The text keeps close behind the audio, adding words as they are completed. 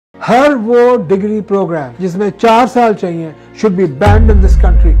हर वो degree programme जिसमें 4 साल चाहिए should be banned in this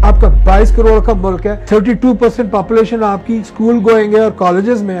country. आपका 22 करोड़ का मुल्क है, 32% पॉपुलेशन आपकी स्कूल गोइंग है और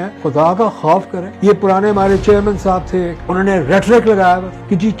कॉलेजेस में है। खुदा का खौफ करें। ये पुराने हमारे चेयरमैन साहब थे, उन्होंने रेटरिक लगाया बस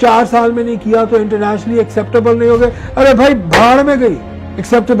कि जी 4 साल में नहीं किया तो इंटरनेशनली एक्सेप्टेबल नहीं हो गए। अरे भाई भाड़ में गई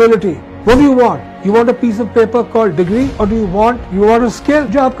acceptability. What do you want? You want a piece of paper called degree, or do you want a skill?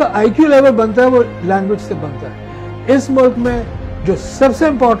 जो आपका IQ लेवल बनता है वो लैंग्वेज से बनता है। इस मुल्क में जो सबसे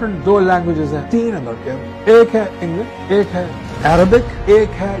इम्पोर्टेंट 2 लैंग्वेजेस हैं, 3 है बल्कि, एक है इंग्लिश, एक है अरबिक, एक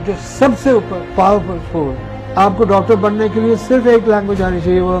है जो सबसे ऊपर पावरफुल 4। आपको डॉक्टर बनने के लिए सिर्फ एक लैंग्वेज आनी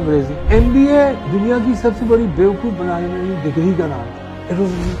चाहिए, वो अंग्रेजी। MBA दुनिया की सबसे बड़ी बेवकूफ बनाने वाली डिग्री का नाम है। It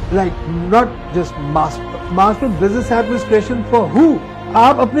was like not just master business administration for who?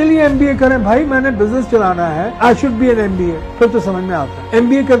 आप अपने लिए MBA करें भाई, मैंने बिजनेस चलाना है, I should be N MBA, फिर तो समझ में आता है।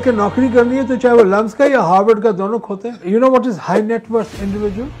 MBA करके नौकरी करनी है तो चाहे वो लम्स का या हार्वर्ड का, दोनों खोते हैं। You know what is high net worth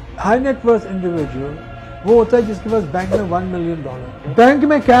individual? High net worth individual वो होता है जिसके पास बैंक में $1 million, बैंक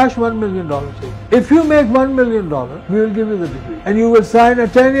में कैश $1 million चाहिए। If you make $1 million, we will give you the degree and you will sign a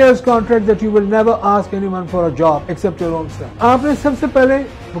 10 years contract that you will never ask anyone for a job except your own self। आपने सबसे पहले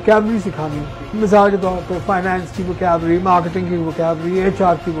vocabulary सिखानी होती है, मिसाल के तौर पर फाइनेंस की वोकैबुलरी, मार्केटिंग की वोकैबुलरी,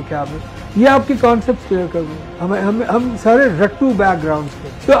 HR की वोकैबुलरी, ये आपकी कॉन्सेप्ट क्लियर कर दें। हम सारे रट्टू बैकग्राउंड्स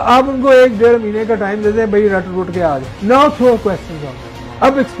के, तो आप उनको 1-1.5 महीने का टाइम देते हैं, भाई रट रुट के आ जाए। Now throw questions on.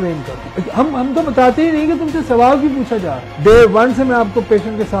 अब एक्सप्लेन कर। हम तो बताते ही नहीं कि तुमसे सवाल भी पूछा जा रहा है। डे 1 से मैं आपको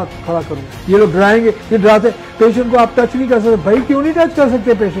पेशेंट के साथ खड़ा करूंगा। ये लोग डराएंगे, ये डराते, पेशेंट को आप टच नहीं कर सकते। भाई क्यों नहीं टच कर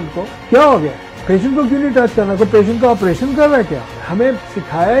सकते पेशेंट को? क्या हो गया? पेशेंट को क्यों नहीं टच करना? कोई पेशेंट का ऑपरेशन कर रहा है क्या? हमें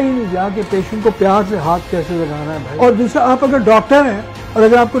सिखाया ही नहीं गया कि पेशेंट को प्यार से हाथ कैसे लगाना है भाई। और दूसरा, आप अगर डॉक्टर हैं और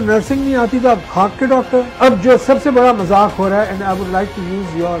अगर आपको नर्सिंग नहीं आती तो आप हार्ट के डॉक्टर। अब जो सबसे बड़ा मजाक हो रहा है, and I would like to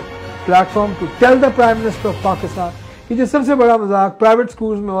use your platform to tell the prime minister of Pakistan, कि जो सबसे बड़ा मजाक प्राइवेट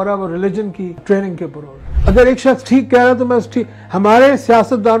स्कूल्स में हो रहा है वो रिलीजन की ट्रेनिंग के ऊपर हो रहा है। अगर एक शख्स ठीक कह रहा है तो मैं ठीक। हमारे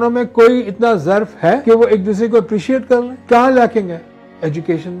सियासतदानों में कोई इतना ज़र्फ है कि वो एक दूसरे को अप्रिशिएट कर लें? कहाँ लैकिंग है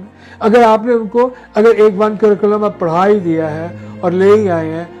एजुकेशन में? अगर आपने उनको अगर एक 1 करिकुलम आप पढ़ा ही दिया है और ले ही आए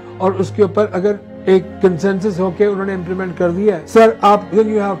हैं और उसके ऊपर अगर एक कंसेंसस होके उन्होंने इम्प्लीमेंट कर दिया है, सर आप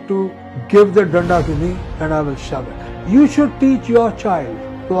then you have to give the डंडा to me and I will shove it। You should teach your child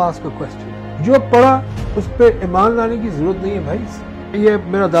to ask a question। जो पढ़ा उस पर ईमान लाने की जरूरत नहीं है भाई। ये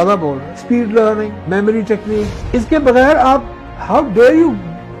मेरा दादा बोल रहा है, स्पीड लर्निंग, मेमोरी टेक्निक, इसके बगैर आप हाउ डेयर यू,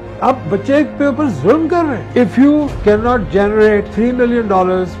 आप बच्चे के ऊपर जुल्म कर रहे हैं। If you can not generate $3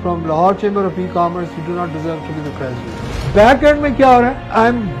 million from Lahore chamber of e-commerce, you do not deserve to be the president. Back and में क्या हो रहा है? I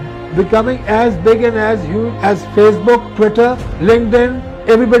am becoming as big and as huge as Facebook, Twitter, LinkedIn,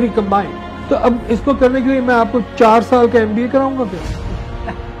 everybody combined. तो अब इसको करने के लिए मैं आपको 4 साल का MBA कराऊंगा फिर?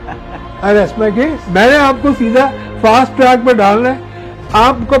 Arrest my case. मैंने आपको सीधा फास्ट ट्रैक पे डालना है।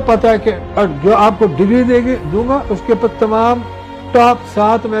 आपको पता है कि जो आपको डिग्री देंगे दूंगा उसके ऊपर तमाम टॉप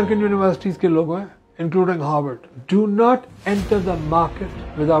 7 अमेरिकन यूनिवर्सिटीज के लोग हैं, including Harvard. Do not enter the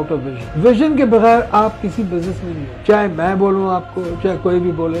market without a vision. Vision के बगैर आप किसी बिजनेस में नहीं हो। चाहे मैं बोलूं आपको, चाहे कोई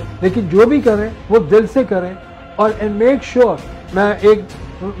भी बोले, लेकिन जो भी करें वो दिल से करें। और एंड मेक श्योर,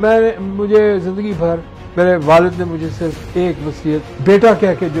 मुझे जिंदगी भर मेरे वालिद ने मुझे सिर्फ एक वसीयत बेटा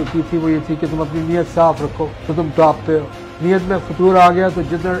कह के जो की थी वो ये थी कि तुम अपनी नीयत साफ रखो तो तुम टॉप पे हो। नीयत में फतूर आ गया तो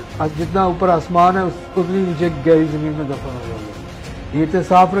जितना ऊपर आसमान है उतनी नीचे गहरी जमीन में दफन हो जाओगे। नीयतें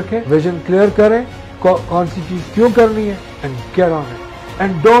साफ रखें, विजन क्लियर करें, कौन सी चीज क्यों करनी है, and get on it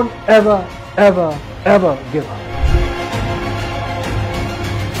and don't ever ever ever give up.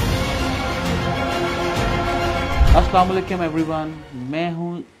 अस्सलाम वालेकुम एवरीवन, मैं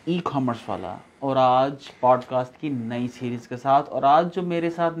हूँ ई-कॉमर्स वाला और आज पॉडकास्ट की नई सीरीज के साथ। और आज जो मेरे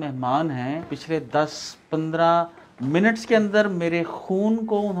साथ मेहमान हैं, पिछले 10-15 मिनट्स के अंदर मेरे खून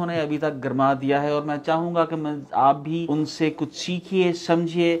को उन्होंने अभी तक गरमा दिया है और मैं चाहूँगा कि आप भी उनसे कुछ सीखिए,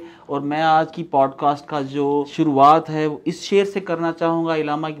 समझिए। और मैं आज की पॉडकास्ट का जो शुरुआत है वो इस शेर से करना चाहूँगा,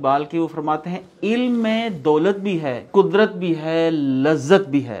 इलामा इकबाल की। वो फरमाते हैं, इल्म में दौलत भी है, कुदरत भी है, लज्जत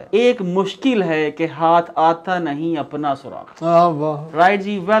भी है, एक मुश्किल है कि हाथ आता नहीं अपना सुराख। Right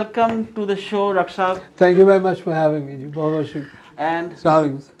ji, welcome to the show doctor साहब। Thank you very much for having me जी, बहुत शुक्रिया। And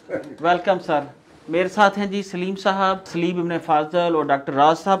welcome sir. मेरे साथ हैं जी सलीम साहब, सलीम इब्न फाजल और डॉक्टर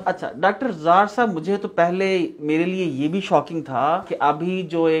राज साहब। अच्छा डॉक्टर जार साहब, मुझे तो पहले मेरे लिए ये भी शॉकिंग था कि अभी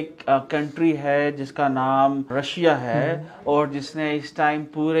जो एक कंट्री है जिसका नाम रशिया है और जिसने इस टाइम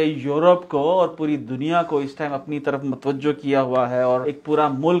पूरे यूरोप को और पूरी दुनिया को इस टाइम अपनी तरफ मुतवज्जो किया हुआ है और एक पूरा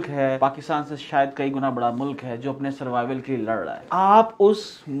मुल्क है, पाकिस्तान से शायद कई गुना बड़ा मुल्क है, जो अपने सर्वाइवल के लिए लड़ रहा है। आप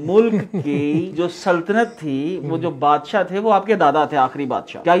उस मुल्क की जो सल्तनत थी, वो जो बादशाह थे, वो आपके दादा थे, आखिरी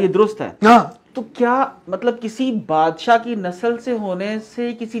बादशाह, क्या ये दुरुस्त है? हाँ, तो क्या मतलब किसी बादशाह की नस्ल से होने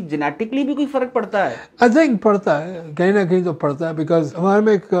से किसी जेनेटिकली भी कोई फर्क पड़ता है? आई थिंक पड़ता है, कहीं ना कहीं तो पड़ता है, बिकॉज हमारे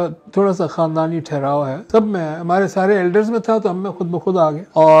में एक थोड़ा सा खानदानी ठहराव है, सब में है। हमारे सारे एल्डर्स में था तो हम में खुद ब खुद आ गए।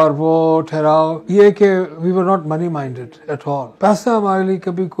 और वो ठहराव ये कि we were not money minded at all. पैसा हमारे लिए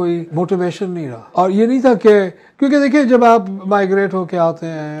कभी कोई मोटिवेशन नहीं रहा। और ये नहीं था कि, क्योंकि देखिए जब आप माइग्रेट होके आते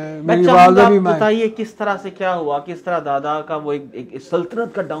हैं, मेरी वालदा भी बताइए किस तरह से क्या हुआ, किस तरह दादा का वो एक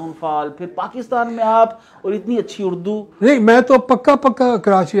सल्तनत का डाउनफॉल, फिर पाकिस्तान में आप और इतनी अच्छी उर्दू। नहीं, मैं तो पक्का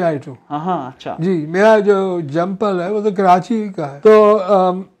कराची आई हूँ। हाँ, अच्छा जी, मेरा जो जंपल है वो तो कराची का है।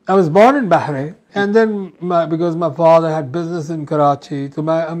 तो I was born in Bahrain and then because my father had business in Karachi, तो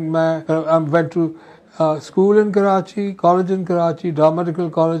I went to school in Karachi, college in Karachi, dramatical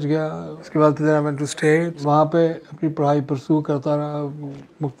college गया। उसके बाद then I went to States, वहाँ पे अपनी पढ़ाई परसू करता रहा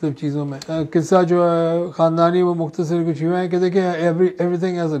मुख्तलिफ चीज़ों में। किस्सा जो है खानदानी वो मुख्तसर कुछ यूँ है कि देखिए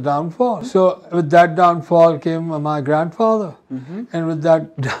everything has a downfall. So with that downfall came my grandfather, and with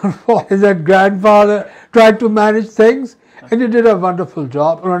that downfall that grandfather tried to manage things. And he did a wonderful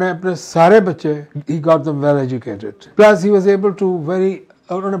job. उन्होंने अपने सारे बच्चे, he got them well educated. Plus he was able to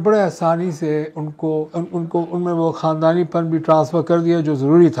उन्होंने बड़े आसानी से उनमें वो खानदानीपन भी ट्रांसफर कर दिया जो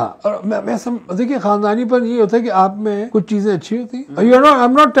जरूरी था। और मैं देखिए खानदानीपन ये होता है कि आप में कुछ चीजें अच्छी होती हैं।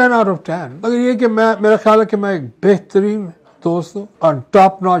 I'm not 10 out of 10, मगर ये कि मेरा ख्याल है कि मैं एक बेहतरीन दोस्त हूँ और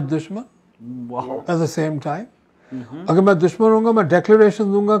टॉप नॉच दुश्मन at the same time. अगर मैं दुश्मन होऊंगा, मैं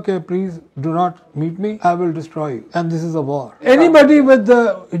डेक्लेरेशन दूंगा कि please do not meet me, I will destroy you, and this is a war. Anybody with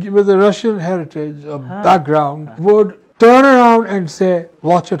the Russian heritage background would turn around and say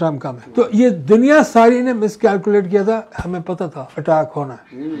watch it, I am coming. तो ये दुनिया सारी ने मिसकैलकुलेट किया था, हमें पता था अटैक होना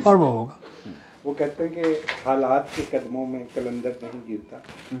है और वो होगा। वो कहते हैं कि हालात के कदमों में कलंदर नहीं गिरता,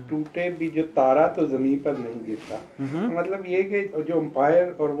 टूटे भी जो तारा तो जमीन पर नहीं गिरता। मतलब ये कि जो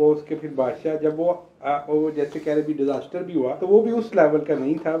अंपायर और वो उसके फिर बादशाह, जब वो जैसे कह रहे भी डिजास्टर भी हुआ तो वो भी उस लेवल का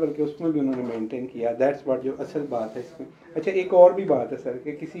नहीं था, बल्कि उसमें भी उन्होंने मेंटेन किया। दैट्स व्हाट जो असल बात है इसमें। अच्छा, एक और भी बात है सर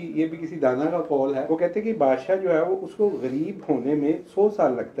कि ये भी किसी दाना का कॉल है। वो कहते हैं कि बादशाह जो है वो उसको गरीब होने में 100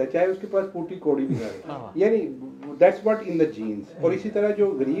 साल लगता है, चाहे उसके पास फूटी कोड़ी भी रहे, यानी that's what in the jeans. और इसी तरह जो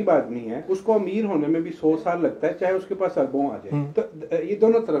गरीब आदमी है उसको अमीर होने में भी 100 साल लगता है, चाहे उसके पास अरबों आ जाए। तो ये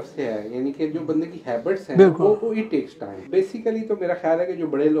दोनों तरफ से है, यानी कि जो बंदे की हैबिट्स हैं वो इट टेक्स टाइम। बेसिकली तो मेरा ख्याल है कि जो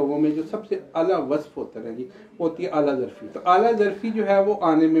बड़े लोगों में जो सबसे आला वस्फ होता है जी, वो होती है आला ज़र्फी। तो आला ज़र्फी जो है वो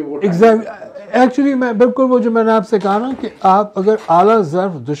आने में वो एक्चुअली मैं बिल्कुल वो जो मैंने आपसे कहा ना कि आप अगर आला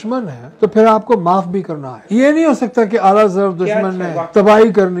ज़र्फ दुश्मन है तो फिर आपको माफ भी करना है। ये नहीं हो सकता कि आला ज़र्फ दुश्मन ने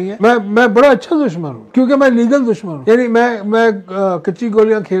तबाही करनी है। मैं बड़ा अच्छा दुश्मन हूँ क्योंकि मैं लीगल दुश्मन हूँ, यानी मैं कच्ची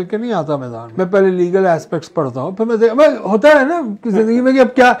गोलियां खेल के नहीं आता मैदान। मैं पहले लीगल एस्पेक्ट्स पढ़ता हूँ, फिर मैं होता है ना जिंदगी में कि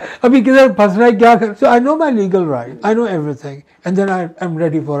अब क्या, अभी किधर फंसना है, क्या कर। सो I know my legal right, I know everything, and then I am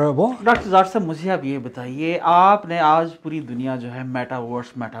ready for a war. Doctor ज़ार साहब, मुझे आप ये बताइए, आपने आज पूरी दुनिया जो है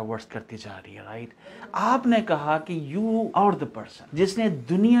मेटावर्स करती जा रही है, राइट? आपने कहा कि यू आर द पर्सन जिसने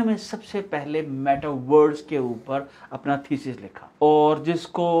दुनिया में सबसे पहले मेटावर्स के ऊपर अपना थीसिस लिखा और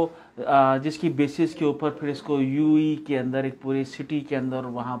जिसकी बेसिस के ऊपर फिर इसको यूई के अंदर एक पूरी सिटी के अंदर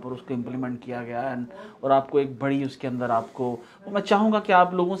वहाँ पर उसको इम्प्लीमेंट किया गया और आपको एक बड़ी उसके अंदर आपको, मैं चाहूँगा कि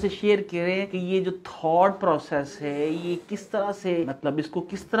आप लोगों से शेयर करें कि ये जो थॉट प्रोसेस है ये किस तरह से, मतलब इसको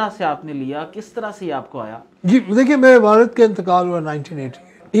किस तरह से आपने लिया, किस तरह से ये आपको आया? जी देखिए, मेरे वालिद का इंतकाल हुआ 1980।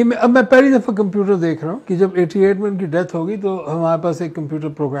 अब मैं पहली दफा कंप्यूटर देख रहा हूँ कि जब 88 में उनकी डेथ होगी तो हमारे पास एक कंप्यूटर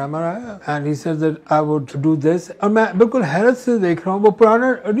प्रोग्रामर आया and he said that I would do this, और मैं बिल्कुल हैरत से देख रहा हूँ। वो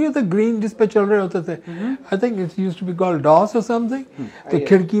पुराना नहीं होता ग्रीन जिस पे चल रहे होते थे, I think it used to be called DOS और समथिंग। तो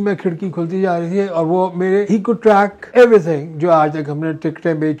खिड़की खुलती जा रही थी और वो मेरे ही कुड ट्रैक एवरीथिंग जो आज तक हमने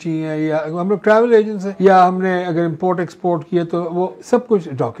टिकटें बेची हैं या हम लोग ट्रैवल एजेंट्स हैं या हमने अगर इम्पोर्ट एक्सपोर्ट किया तो वो सब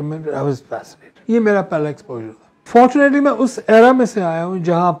कुछ डॉक्यूमेंट। I was fascinated. ये मेरा पहला एक्सपोजर था। फॉर्चुनेटली मैं उस एरा में से आया हूँ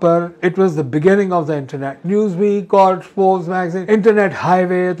जहाँ पर it was the beginning of the internet. Newsweek, कॉर्ड, फोर्ब्स मैगजीन, इंटरनेट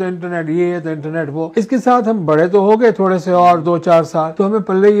हाईवे, तो इंटरनेट ये तो इंटरनेट वो। इसके साथ हम बड़े तो हो गए थोड़े से और 2-4 साल, तो हमें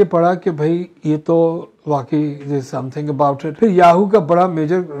पहले ये पड़ा कि भाई ये तो वाकई समथिंग अबाउट इट। फिर याहू का बड़ा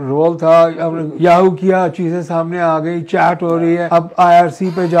मेजर रोल था, याहू किया, चीजें सामने आ गई, चैट हो रही है, अब IRC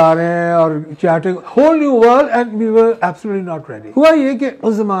पे जा रहे हैं और chatting, whole new world, and we were absolutely not ready. हुआ ये कि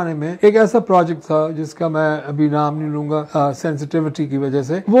उस जमाने में एक ऐसा प्रोजेक्ट था जिसका मैं अभी नाम नहीं लूंगा सेंसिटिविटी की वजह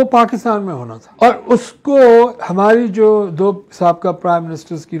से, वो पाकिस्तान में होना था और उसको हमारी जो 2 साहबका प्राइम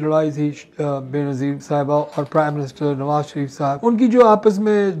मिनिस्टर्स की लड़ाई थी, बेनजीर साहिबा और प्राइम मिनिस्टर नवाज शरीफ साहब, उनकी जो आपस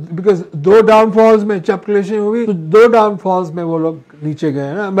में, बिकॉज 2 डाउनफॉल्स में कैलकुलेशन हुई तो 2 डाउनफॉल्स में वो लोग नीचे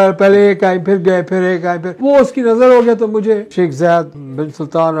गए ना, मैं पहले एक आई फिर गए फिर एक आई फिर वो उसकी नजर हो गया तो मुझे शेख ज़ैद बिन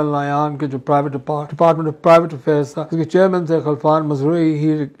सुल्तान अल नयान के जो private department of private affairs था उसके चेयरमैन थे खलफान मजरूई,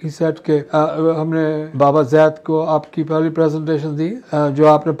 ही सेड के हमने बाबा ज़ैद को आपकी पहली प्रेजेंटेशन दी जो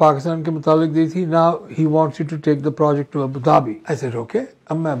आपने पाकिस्तान के मुतालिक दी थी, now he wants you to take the project to Abu Dhabi. I said okay,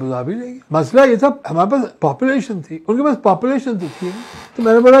 अब मैं अबू धाबी ले गया। मसला ये था हमारे पास पॉपुलेशन थी, उनके पास पॉपुलेशन तो थी, तो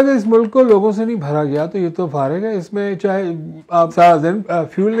मैंने बोला कि इस मुल्क को लोगों से नहीं भरा गया तो ये तो फारिग है, इसमें चाहे आप सारा दिन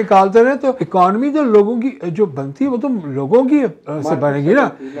फ्यूल निकालते रहे तो इकोनॉमी तो लोगों की जो बनती है वो तो लोगों की से बनेगी ना।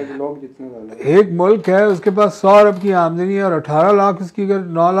 एक मुल्क है उसके पास 100 अरब की आमदनी है और 18 लाख उसकी अगर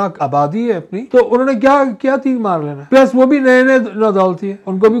 9 लाख आबादी है अपनी, तो उन्होंने क्या तीर मार लेना, प्लस वो भी नए नौदौलती है,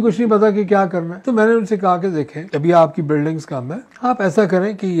 उनको भी कुछ नहीं पता कि क्या करना है। तो मैंने उनसे कहा कि देखें अभी आपकी बिल्डिंग्स कम है, आप ऐसा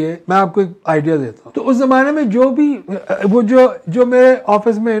करें कि ये मैं आपको एक आइडिया देता हूँ। तो उस जमाने में जो भी वो जो मेरे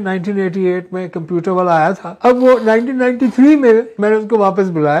ऑफिस में 1988 में कंप्यूटर वाला आया था, अब वो 1993 में मैंने उसको वापस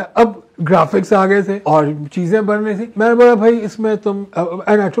बुलाया, अब ग्राफिक्स आ गए थे और चीजें बन रही थी। मैंने बोला भाई इसमें तुम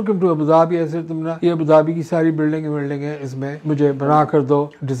and I took him to Abu Dhabi, ऐसे तुम ना ये अबू धाबी की सारी बिल्डिंग है, इसमें मुझे बना कर दो,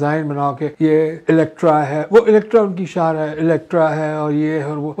 डिजाइन बना के, ये इलेक्ट्रा है, वो इलेक्ट्रा उनकी शार है, इलेक्ट्रा है और ये है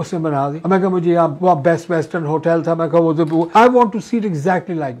और वो उसने बना दी। मैं कहा मुझे यहाँ बेस्ट वेस्टर्न होटल था, मैं कहा वो I want to see it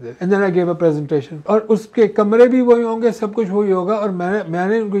exactly like this and then I give a presentation और उसके कमरे भी वही होंगे, सब कुछ वही होगा। और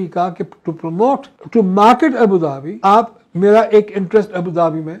मैंने उनको ये कहा कि टू मार्केट अबू धाबी आप मेरा एक इंटरेस्ट अबू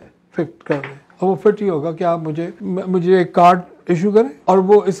धाबी में फिट कर दें और वो फिट ही होगा कि आप मुझे एक कार्ड इशू करें और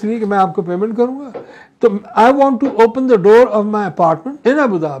वो इसलिए कि मैं आपको पेमेंट करूंगा। तो I want to open the door of my apartment in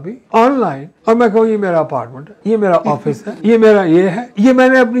Abu Dhabi online और मैं कहूँ ये मेरा अपार्टमेंट है, ये मेरा ऑफिस है, ये मेरा ये है, ये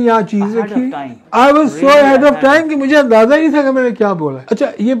मैंने अपनी यहाँ चीज रखी। I was so ahead of time कि मुझे अंदाजा ही था कि मैंने क्या बोला।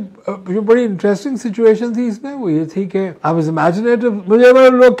 अच्छा ये जो बड़ी इंटरेस्टिंग सिचुएशन थी इसमें वो ये थी कि आई वाज इमेजिनेटिव। मुझे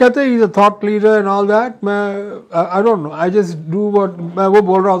लोग कहते हैं he is a thought leader and all that, मैं I don't know, I just do what मैं वो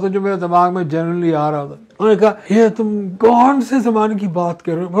बोल रहा होता जो मेरे दिमाग में जनरली आ रहा होता। उन्होंने कहा ये तुम कौन से जमाने की बात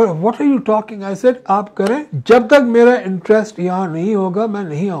कर रहे हो, what are you talking. I said आप करें, जब तक मेरा इंटरेस्ट यहाँ नहीं होगा मैं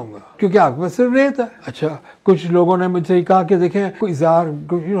नहीं आऊंगा क्योंकि आपके पास सिर्फ रेत है। अच्छा कुछ लोगों ने मुझसे कहा कि देखें कोई ज़ार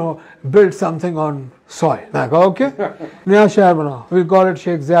बिल्ड समथिंग ऑन सॉइल। मैं कहा ओके नया शहर बनाओ, we call it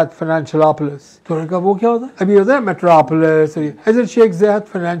Sheikh Zayed Financialopolis. तो उन्होंने कहा वो क्या होता है, अभी होता है metropolis. I said Sheikh Zayed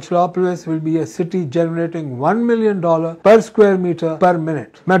Financialopolis will be a city generating $1 million per square metre per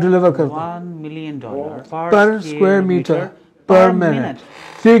minute. मैं डिलीवर करता हूँ $1 million per square meter per minute.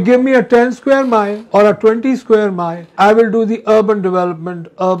 So you give me a 10 square mile or a 20 square mile, I will do the urban development,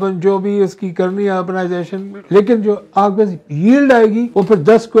 urban जो भी इसकी करनी है urbanization, लेकिन जो आपके yield आएगी वो फिर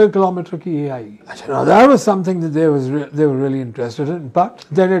 10 square kilometer की ये आएगी। अच्छा, now that was something that they were really interested in, but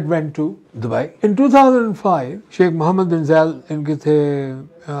then it went to Dubai. In 2005, Sheikh Mohammed bin Zayed इनके थे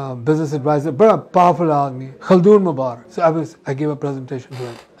business advisor, बड़ा powerful आदमी, Khaldun Mubarak. So I gave a presentation to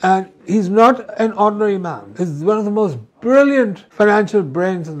him. And he's not an ordinary man. He's one of the most brilliant financial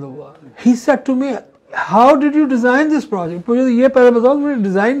brains in the world. He said to me, how did you design this project? मुझे ये पहले बताओ तुमने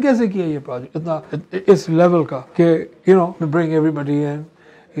design कैसे किया ये project इतना इस लेवल का कि to bring everybody in.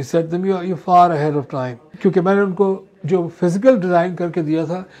 He said to me, you're far ahead of time. क्योंकि मैंने उनको जो फिजिकल डिजाइन करके दिया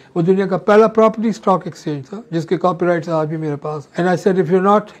था वो दुनिया का पहला प्रॉपर्टी स्टॉक एक्सचेंज था जिसके कॉपीराइट्स आज भी मेरे पास। And I said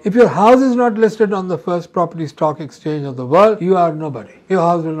if your house is not listed on the first property stock exchange of the world, you are nobody. Your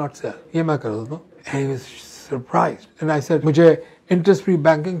house will not sell. ये मैं कर देता हूँ। And he was surprised. And I said मुझे interest free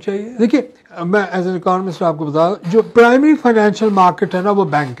banking चाहिए। देखिए मैं as an economist आपको बता, जो प्राइमरी फाइनेंशियल मार्केट है ना वो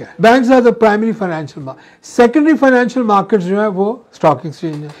बैंक है। Banks are the primary financial market. Secondary financial market जो है वो स्टॉक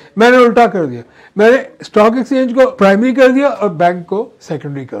एक्सचेंज है। मैंने उल्टा कर दिया, मैंने स्टॉक एक्सचेंज को प्राइमरी कर दिया और बैंक को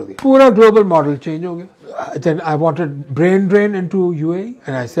सेकेंडरी कर दिया। पूरा ग्लोबल मॉडल चेंज हो गया। Then I wanted brain drain into UAE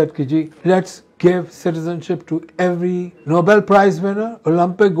and I said कि जी let's give citizenship to every Nobel Prize winner,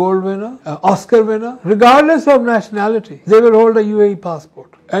 Olympic gold winner, Oscar winner, regardless of nationality. They will hold a UAE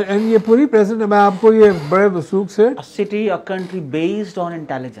passport. And ये पूरी present मैं आपको ये बड़े वसूख से a city, a country based on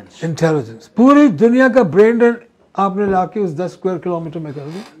intelligence. Intelligence. पूरी दुनिया का ब्रेन ड्रेन आपने लाके उस 10 स्क्वायर किलोमीटर में कर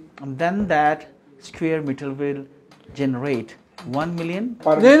दिया। And then that square meter will generate 1 million.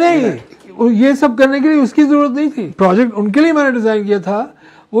 नहीं ये सब करने के लिए उसकी जरूरत नहीं थी। प्रोजेक्ट उनके लिए मैंने डिजाइन किया था,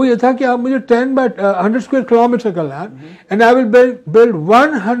 वो ये था कि आप मुझे 10 by 100 स्क्वायर किलोमीटर का land and I will build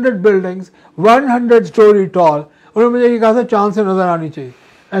 100 buildings 100 storey tall. उन्होंने मुझे ये कहा था चांद से नजर आनी चाहिए।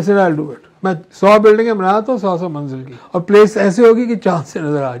 ऐसे आई डू इट। मैं 100 बिल्डिंगें बनाया तो 100 मंजिल की और प्लेस ऐसे होगी कि चांद से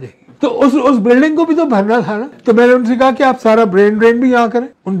नजर आ जाएगी। तो उस बिल्डिंग को भी तो भरना था ना। तो मैंने उनसे कहा कि आप सारा ब्रेन ड्रेन भी यहाँ करें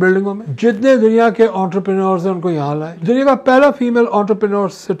उन बिल्डिंगों में। जितने दुनिया के एंटरप्रेन्योर्स हैं उनको यहाँ लाए। दुनिया का पहला female entrepreneur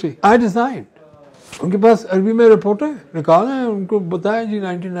city I design उनके पास अरबी में रिपोर्ट है, निकालें, उनको बताएं जी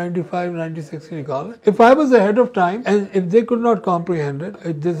 1995 96 की निकालें. If I was ahead of time and if they could not comprehend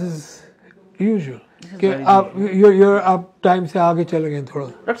it, this is usual कि आप टाइम से आगे चले गए थोड़ा.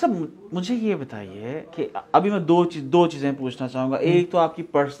 डॉक्टर साहब मुझे ये बताइए कि अभी मैं दो चीजें पूछना चाहूंगा. एक तो आपकी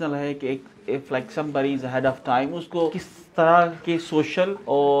पर्सनल है कि if like somebody is ahead of time, उसको किस तरह के सोशल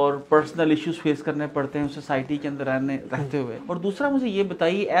और पर्सनल इश्यूज फेस करने पड़ते हैं सोसाइटी के अंदर रहते हुए. और दूसरा मुझे ये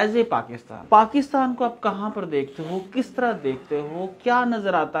बताइए एज ए पाकिस्तान को आप कहाँ पर देखते हो, किस तरह देखते हो, क्या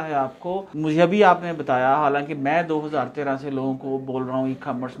नजर आता है आपको? मुझे अभी आपने बताया, हालांकि मैं 2013 से लोगों को बोल रहा हूँ ई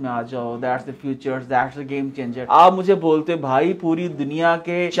कॉमर्स में आ जाओ, that's the future, that's the game changer. आप मुझे बोलते भाई पूरी दुनिया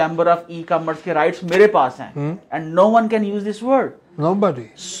के चैम्बर ऑफ ई कॉमर्स के राइट्स मेरे पास हैं and no one can use this word. Nobody.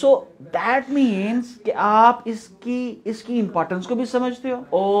 So that means कि आप इसकी इम्पोर्टेंस को भी समझते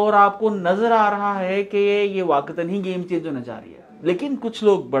हो और आपको नजर आ रहा है कि ये वाकई ही गेम चेंज होने जा रही है. लेकिन कुछ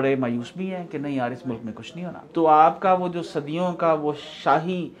लोग बड़े मायूस भी हैं कि नहीं यार इस मुल्क में कुछ नहीं होना. तो आपका वो जो सदियों का वो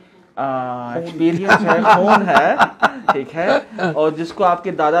शाही एक्सपीरियंस है, फोन है, ठीक है, और जिसको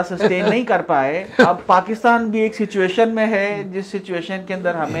आपके दादा सस्टेन नहीं कर पाए. अब पाकिस्तान भी एक सिचुएशन में है जिस सिचुएशन के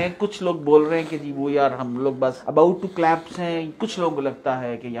अंदर हमें कुछ लोग बोल रहे हैं कि जी वो यार हम लोग बस अबाउट टू क्लैप्स हैं. कुछ लोगों को लगता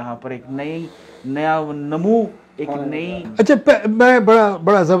है कि यहाँ पर एक नया नमू, एक नई. अच्छा, मैं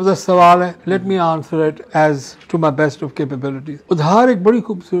बड़ा जबरदस्त सवाल है. Let me answer it as to my best of capabilities. उधार एक बड़ी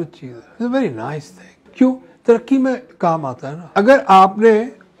खूबसूरत चीज है. It's a very nice thing. क्यों? तरक्की में काम आता है ना. अगर आपने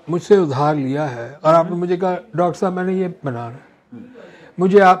मुझसे उधार लिया है और आपने मुझे कहा डॉक्टर साहब मैंने ये बनाना है,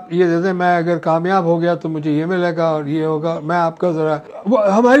 मुझे आप ये दे दें, मैं अगर कामयाब हो गया तो मुझे ये मिलेगा और ये होगा, मैं आपका जरा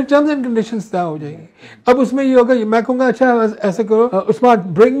हमारी टर्म्स एंड कंडीशंस तय हो जाएंगी. अब उसमें ये होगा, मैं कहूँगा अच्छा ऐसे करो Usman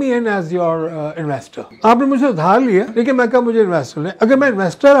bring me in as your investor. आपने मुझसे उधार लिया लेकिन मैं कहा मुझे इन्वेस्टर लें. अगर मैं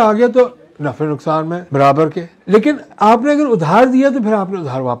इन्वेस्टर आ गया तो नफे नुकसान में बराबर के. लेकिन आपने अगर उधार दिया तो फिर आपने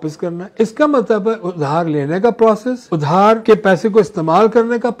उधार वापस करना है. इसका मतलब है उधार लेने का प्रोसेस, उधार के पैसे को इस्तेमाल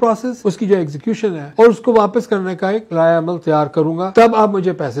करने का प्रोसेस, उसकी जो एग्जीक्यूशन है और उसको वापस करने का एक लाया अमल तैयार करूंगा, तब आप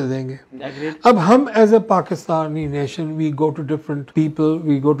मुझे पैसे देंगे. अब हम as a Pakistani nation we go to different people,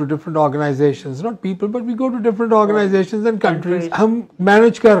 we go to different organisations, not people but we go to different organisations and countries. हम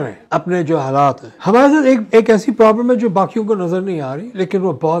मैनेज कर रहे हैं अपने जो हालात हैं. हमारे साथ एक ऐसी प्रॉब्लम है जो बाकियों को नजर नहीं आ रही, लेकिन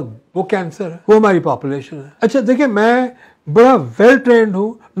वो कैंसर है, वो हमारी पॉपुलेशन है. अच्छा देखिए, मैं बड़ा वेल ट्रेन्ड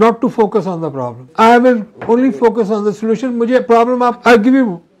हूँ not to focus on the problem. I will only focus on the solution. मुझे problem I give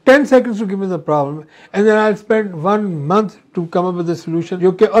you 10 seconds to give me the problem and then I'll spend 1 month to come up with a solution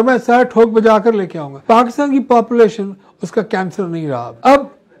जो कि और मैं सारा ठोक बजा कर लेके आऊंगा. पाकिस्तान की पॉपुलेशन उसका कैंसर नहीं रहा. अब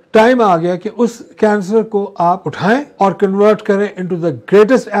टाइम आ गया कि उस कैंसर को आप उठाएं और कन्वर्ट करें into the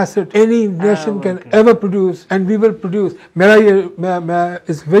greatest asset any nation can ever produce and we will produce. मेरा ये मैं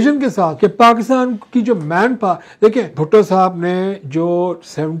इस विजन के साथ कि पाकिस्तान की जो मैन पावर, देखिए भुट्टो साहब ने जो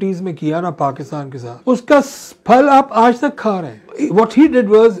 70s में किया ना पाकिस्तान के साथ, उसका फल आप आज तक खा रहे हैं. What he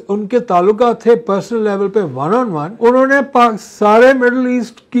did was, उनके ताल्लुका थे पर्सनल लेवल पे 1-on-1. उन्होंने सारे मिडिल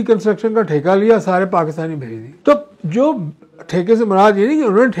ईस्ट की कंस्ट्रक्शन का ठेका लिया, सारे पाकिस्तानी भेज दी. तो जो ठेके से मुराद ये नहीं कि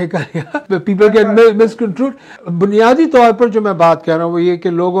उन्होंने ठेका लिया, पीपल कैन मिसकंस्ट्रूड. बुनियादी तौर पर जो मैं बात कर रहा हूँ वो ये कि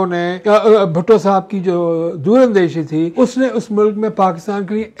लोगों ने, भुट्टो साहब की जो दूरअंदेशी थी, उसने उस मुल्क में पाकिस्तान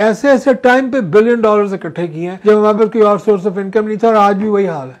के लिए ऐसे टाइम पे $1 billion इकट्ठे किए हैं जब हमारे पास कोई और सोर्स ऑफ इनकम नहीं था, और आज भी वही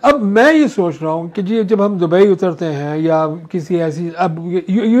हाल है. अब मैं ये सोच रहा हूँ कि जी जब हम दुबई उतरते हैं या किसी ऐसी, अब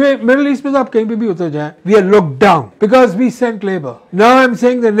मिडिल ईस्ट में तो आप कहीं पे भी उतर जाएं, we are looked down because we sent labour. Now I am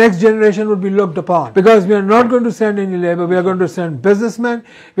saying the next generation would be looked upon because we are not going to send any labour. We are going to send businessmen,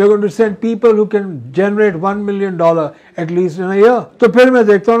 we are going to send people who can generate $1 million at least in a year. तो फिर मैं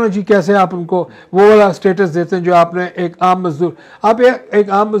देखता हूँ ना जी कैसे आप उनको वो वाला स्टेटस देते हैं जो आपने एक आम मजदूर, आप एक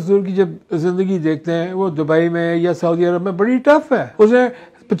आम मजदूर की जब जिंदगी देखते हैं वो दुबई में या सऊदी अरब में बड़ी टफ है. उसने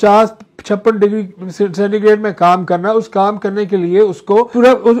 50-56 डिग्री सेंटीग्रेड में काम करना. उस काम करने के लिए उसको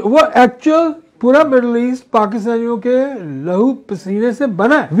पूरा वो एक्चुअल पूरा मिडिल ईस्ट पाकिस्तानियों के लहू पसीने से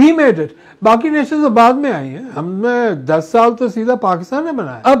बना है. We made it. बाकी नेशन तो बाद में आई हैं. हमने 10 साल तो सीधा पाकिस्तान ने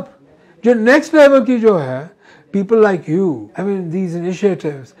बनाया. अब जो नेक्स्ट लेवल की जो है, people like you, I mean these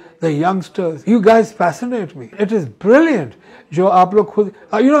initiatives, the youngsters, you guys fascinate me. It is brilliant. जो आप लोग खुद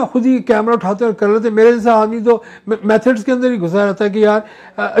खुद ही कैमरा उठाते और कर लेते. मेरे जैसा आदमी तो मेथड्स के अंदर ही घुसा रहता है कि यार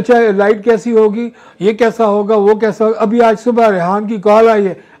अच्छा लाइट कैसी होगी, ये कैसा होगा, वो कैसा होगा. अभी आज सुबह रेहान की कॉल आई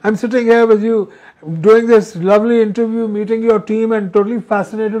है. I am sitting here with you doing this lovely interview, meeting your team and totally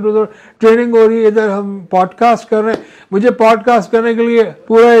fascinated. उधर ट्रेनिंग हो रही है, इधर हम पॉडकास्ट कर रहे हैं. मुझे पॉडकास्ट करने के लिए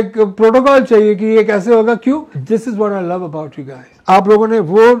पूरा एक प्रोटोकॉल चाहिए कि ये कैसे होगा. क्यों? This is what I love about you guys. आप लोगों ने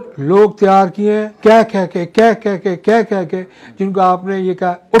वो लोग तैयार किए हैं कह के जिनको आपने ये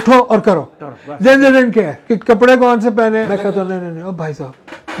कहा उठो और करो. Then they didn't care कि कपड़े कौन से पहने. मैं कहता नहीं, ओ भाई साहब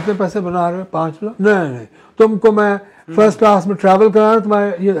कितने पैसे बना रहे हो? 5 लाख? नहीं, तुमको मैं फर्स्ट क्लास में ट्रैवल कराना,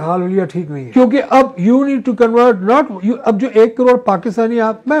 तुम्हारा ये हाल हुलिया ठीक नहीं है। क्योंकि अब you need to convert not you, अब जो 1 करोड़ पाकिस्तानी,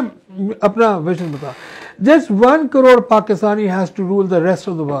 आप, मैं अपना विजन बता, just 1 crore Pakistani has to rule the rest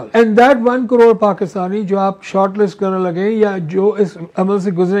of the world, and that 1 crore Pakistani जो आप शॉर्टलिस्ट करने लगे या जो इस अमल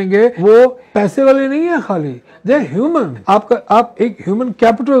से गुजरेंगे, वो पैसे वाले नहीं है खाली, they are human। आप एक ह्यूमन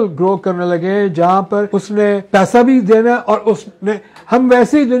कैपिटल ग्रो करने लगे जहाँ पर उसने पैसा भी देना, और उसने, हम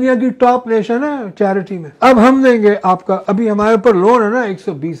वैसे ही दुनिया की टॉप नेशन है चैरिटी में। अब हम देंगे आपका, अभी हमारे ऊपर लोन है ना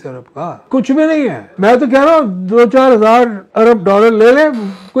 120 अरब का, कुछ भी नहीं है। मैं तो कह रहा हूँ 2-4 हजार अरब डॉलर ले ले,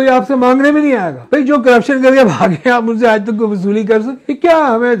 कोई आपसे मांगने भी नहीं आएगा। भाई जो करप्शन करके भागे, आप मुझसे आज तक वसूली कर सकते क्या?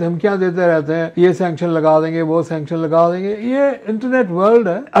 हमें धमकियां देते रहते हैं, ये सैंक्शन लगा देंगे, वो सैंक्शन लगा देंगे। ये इंटरनेट वर्ल्ड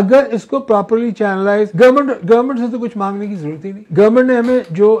है, अगर इसको प्रॉपरली चैनलाइज, गवर्नमेंट से तो कुछ मांगने की जरूरत ही नहीं। गवर्नमेंट ने हमें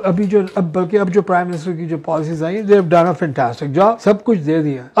जो अभी जो बल्कि अब जो प्राइम मिनिस्टर की जो policies I, they have done a fantastic job, सब कुछ दे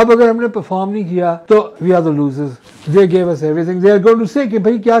दिया। अब अगर हमने परफॉर्म नहीं किया तो we are the losers, they give us everything, they are going to से कि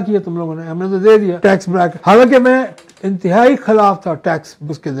भाई क्या किया तुम लोगों ने, हमने तो दे दिया टैक्स ब्रैकेट। हालांकि मैं इंतहाई खिलाफ था टैक्स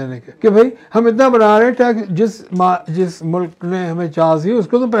उसके देने के, कि भाई हम इतना बना रहे हैं टैक्स, जिस मुल्क ने हमें चार्ज दी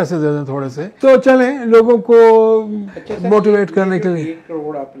उसको तो पैसे दे दें थोड़े से, तो चले लोगों को मोटिवेट करने के लिए। 1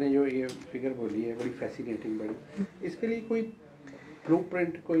 करोड़ आपने जो ये फिगर बोली है, बड़ी फैसिनेटिंग, बड़ी, इसके लिए कोई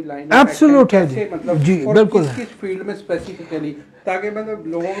ब्लूप्रिंट, कोई लाइन एब्सोल्यूट है जी, मतलब जी बिल्कुल, किस फील्ड में स्पेसिफिकली, ताकि मतलब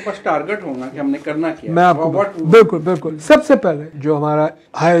लोगों के पास टारगेट होगा कि हमने करना क्या। मैं आपको बिल्कुल सबसे पहले जो हमारा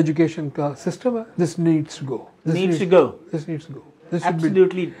हायर एजुकेशन का सिस्टम है, this needs to go,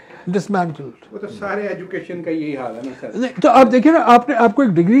 absolutely डिसमैंटल्ड। वो तो सारे एजुकेशन का यही हाल है ना सर। नहीं तो आप देखिए ना, आपको एक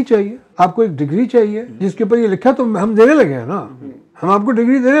डिग्री चाहिए, आपको एक डिग्री चाहिए जिसके ऊपर ये लिखा, तो हम देने लगे हैं ना, हम आपको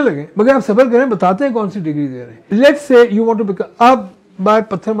डिग्री देने लगे, मगर आप सबर करें, बताते हैं कौन सी डिग्री दे रहे हैं। Let's say you want to become, आप बार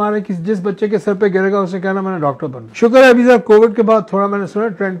पत्थर मारे कि जिस बच्चे के सर पे गिरेगा उसने कहना मैंने डॉक्टर बनना। शुक्र है अभी सर कोविड के बाद थोड़ा मैंने सुना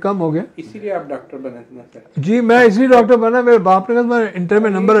ट्रेंड कम हो गया, इसीलिए आप डॉक्टर बने थे ना सर। जी मैं इसलिए डॉक्टर बना, मेरे बाप ने कहा मेरे इंटर में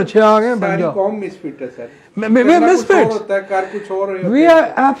नंबर अच्छे आ गए, बन जाओ। कौम मिसफिट है सर, मिसफिट्स होता है, कार कुछ और है, we are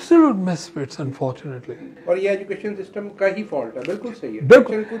absolute misfits unfortunately, और ये एजुकेशन सिस्टम का ही फॉल्ट है। बिल्कुल सही है,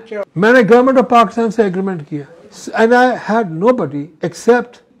 बिल्कुल। कुछ मैंने गवर्नमेंट ऑफ पाकिस्तान से एग्रीमेंट किया, and I had nobody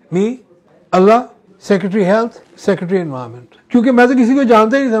accept me, Allah, secretary health, secretary environment, क्योंकि मैं तो किसी को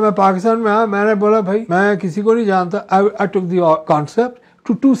जानता ही नहीं था। मैं पाकिस्तान में आया, मैंने बोला भाई मैं किसी को नहीं जानता, आई took the concept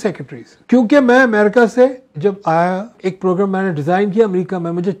to 2 secretaries, क्योंकि मैं अमेरिका से जब आया, एक प्रोग्राम मैंने डिजाइन किया अमेरिका में,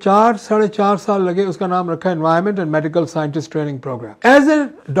 मुझे 4-4.5 साल लगे, उसका नाम रखा environment and medical scientist training programme. As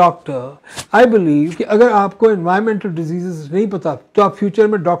a doctor I believe कि अगर आपको एनवायरमेंटल डिजीजेस नहीं पता तो आप फ्यूचर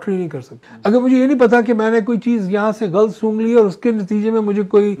में डॉक्टरी नहीं कर सकते। अगर मुझे ये नहीं पता कि मैंने कोई चीज यहाँ से गलत सूंघ ली और उसके नतीजे में मुझे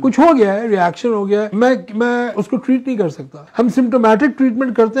कोई कुछ हो गया है, रिएक्शन हो गया है, मैं उसको ट्रीट नहीं कर सकता। हम सिम्टोमेटिक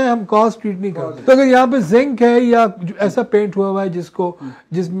ट्रीटमेंट करते हैं, हम कॉज ट्रीट नहीं करते। तो अगर यहाँ पे जिंक है या ऐसा पेंट हुआ है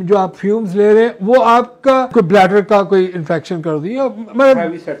जिसमें जो आप फ्यूम्स ले रहे हैं, वो आपका कोई ब्लैडर का कोई इन्फेक्शन कर दी,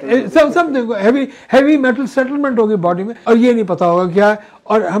 मतलब हैवी मेटल सेटलमेंट होगी बॉडी में, और ये नहीं पता होगा क्या है,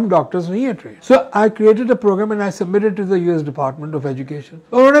 और हम डॉक्टर्स नहीं है train. So I created a programme and I submitted to the US department of education.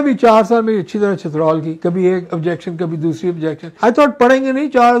 उन्होंने भी 4 साल में अच्छी तरह चित्रौल की, कभी एक ऑब्जेक्शन कभी दूसरी ऑब्जेक्शन। आई थॉट पढ़ेंगे नहीं,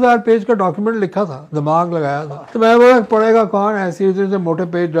 4000 पेज का डॉक्यूमेंट लिखा था, दिमाग लगाया था, तो मैं बोला पढ़ेगा कौन, ऐसे मोटे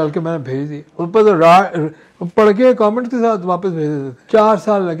पेज डाल के मैंने भेज दिए, ऊपर तो पढ़ के कमेंट के साथ वापस भेज देते। 4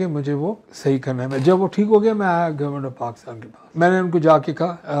 साल लगे मुझे वो सही करने में। जब वो ठीक हो गया, मैं आया गवर्नमेंट ऑफ पाकिस्तान के पास। मैंने उनको जाके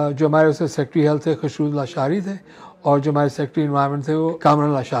कहा, जो हमारे उससे सेक्रेटरी हेल्थ थे खुशरूद लाशारी थे, और जो हमारे सेक्रेटरी एनवायरनमेंट थे वो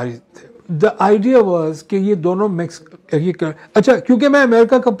कामरान लाशारी थे। द आइडिया वाज कि ये दोनों मिक्स अच्छा, क्योंकि मैं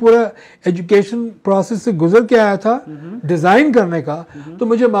अमेरिका का पूरा एजुकेशन प्रोसेस से गुजर के आया था डिजाइन करने का, तो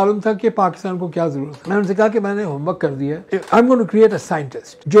मुझे मालूम था कि पाकिस्तान को क्या जरूरत है। मैंने उनसे कहा कि मैंने होमवर्क कर दिया है, I am going to create a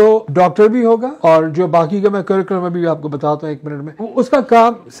scientist जो डॉक्टर भी होगा, और जो बाकी का मैं करिकुलम में भी आपको बताता हूँ 1 मिनट में, उसका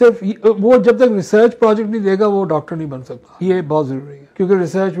काम सिर्फ वो जब तक रिसर्च प्रोजेक्ट नहीं देगा वो डॉक्टर नहीं बन सकता। ये बहुत जरूरी है, क्योंकि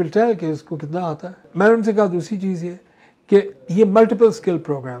रिसर्च विल टेल कि उसको कितना आता है। मैंने उनसे कहा दूसरी चीज ये कि ये मल्टीपल स्किल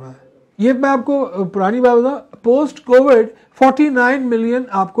प्रोग्राम है। ये मैं आपको पुरानी बात बताऊं, पोस्ट कोविड 49 मिलियन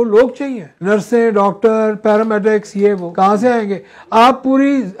आपको लोग चाहिए, नर्सें, डॉक्टर, पैरामेडिक्स, ये वो कहाँ से आएंगे? आप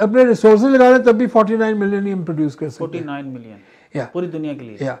पूरी अपने रिसोर्सेज लगा लें तब भी 49 मिलियन ही हम प्रोड्यूस कर सकते हैं। 49 मिलियन पूरी दुनिया के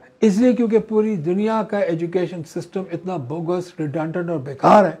लिए, इसलिए क्योंकि पूरी दुनिया का एजुकेशन सिस्टम इतना बोगस, रिडंडेंट और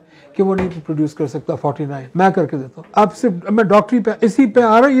बेकार है कि वो नहीं प्रोड्यूस कर सकता 49। मैं करके देता हूँ। अब सिर्फ मैं डॉक्टरी पे इसी पे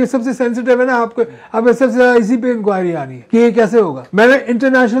आ रहा हूँ, ये सबसे सेंसिटिव है ना, आपको अब सबसे ज्यादा इसी पे इंक्वायरी आनी है कि ये कैसे होगा। मैंने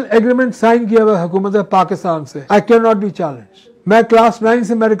इंटरनेशनल एग्रीमेंट साइन किया हुआ हुकूमत पाकिस्तान से, I can not be challenge. मैं क्लास 9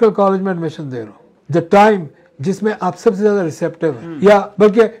 से मेडिकल कॉलेज में एडमिशन दे रहा हूँ, द टाइम जिसमें आप सबसे ज्यादा रिसेप्टिव है, या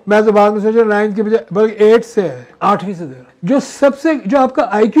बल्कि मैं तो बाद में सोचा 9 के बजाय बल्कि 8 से है, 8वीं से दे रहा हूं। जो आपका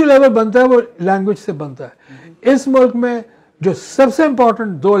IQ लेवल बनता है वो लैंग्वेज से बनता है। इस मुल्क में जो सबसे इंपॉर्टेंट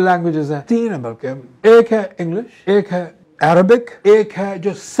 2 लैंग्वेजेस हैं, 3 है बल्कि, एक है इंग्लिश, एक है अरबिक, एक है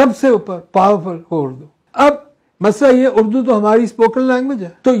जो सबसे ऊपर पावरफुल उर्दू। अब मसला ये, उर्दू तो हमारी स्पोकन लैंग्वेज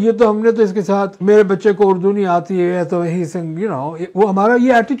है, तो ये तो हमने तो इसके साथ, मेरे बच्चे को उर्दू नहीं आती है तो ही यू नो, वो हमारा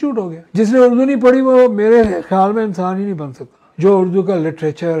ये एटीट्यूड हो गया। जिसने उर्दू नहीं पढ़ी वो मेरे ख्याल में इंसान ही नहीं बन सकता। जो उर्दू का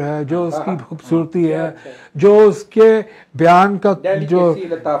लिटरेचर है, जो उसकी खूबसूरती है, जो उसके बयान का जो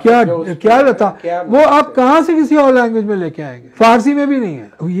क्या लता, वो आप कहाँ से किसी और लैंग्वेज में लेके आएंगे? फारसी में भी नहीं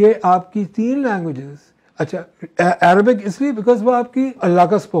है। ये आपकी 3 लैंग्वेजेस। अच्छा, अरबिक इसलिए बिकॉज वो आपकी अल्लाह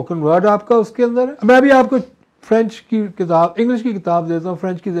का स्पोकन वर्ड आपका उसके अंदर है। मैं भी आपको फ्रेंच की किताब, इंग्लिश की किताब देता हूँ,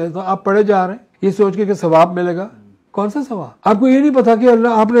 फ्रेंच की देता हूँ, आप पढ़े जा रहे हैं ये सोच के कि सवाब मिलेगा। कौन सा सवाब? आपको ये नहीं पता कि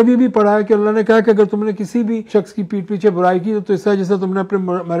अल्लाह, आपने अभी भी पढ़ा है कि अल्लाह ने कहा कि अगर तुमने किसी भी शख्स की पीठ पीछे बुराई की तो इससे जैसे तुमने अपने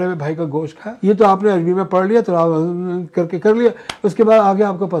मरे हुए भाई का गोश्त खाया। ये तो आपने अरबी में पढ़ लिया, तो करके कर लिया, उसके बाद आगे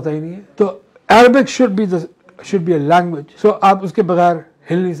आपको पता ही नहीं है। तो Arabic should be a language, so आप उसके बगैर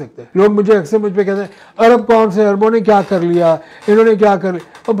हिल नहीं सकते। लोग मुझे अक्सर मुझ पे कहते हैं अरब कौन से, अरबों ने क्या कर लिया, इन्होंने क्या कर लिया।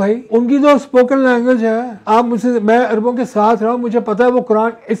 और भाई उनकी तो स्पोकन लैंग्वेज है। आप मुझसे, मैं अरबों के साथ रहा हूं, मुझे पता है वो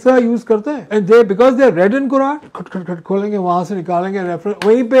कुरान इस तरह यूज करते हैं, and they because they read in Quran, खट खोलेंगे, वहां से निकालेंगे रेफरेंस,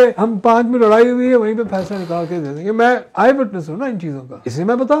 वहीं पे हम 5 में लड़ाई हुई है, वहीं पे फैसला निकाल के दे देंगे। मैं आई विटनेस हूं ना इन चीजों का, इसलिए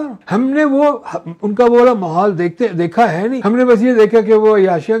मैं बता रहा हूँ। हमने वो उनका वो वाला माहौल देखा है नहीं। हमने बस ये देखा कि वो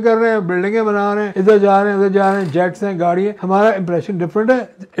याशियां कर रहे हैं, बिल्डिंगें बना रहे हैं, इधर जा रहे हैं, उधर जा रहे हैं, जेट्स हैं, गाड़ी है। हमारा इंप्रेशन डिफरेंट है।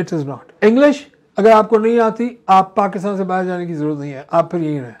 It is not. इंग्लिश अगर आपको नहीं आती, आप पाकिस्तान से बाहर जाने की जरूरत नहीं है, आप फिर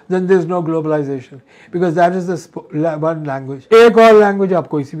यही रहे। Then there is no globalization because that is the one language। एक और लैंग्वेज आप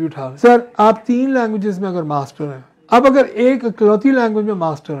कोई सी भी उठा लें। सर आप 3 लैंग्वेजेस में अगर मास्टर हैं, आप अगर एक इकलौती लैंग्वेज में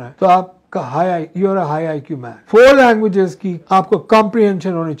मास्टर हैं, तो आप you are a high IQ man. 4 languages की आपको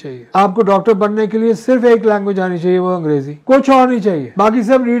कॉम्प्रिहेंशन होनी चाहिए। आपको डॉक्टर बनने के लिए सिर्फ एक लैंग्वेज आनी चाहिए, वो अंग्रेजी, कुछ और नहीं चाहिए, बाकी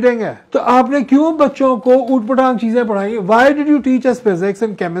सब रीडिंग है। तो आपने क्यों बच्चों को ऊटपटांग चीजें पढ़ाई? Why did you teach us physics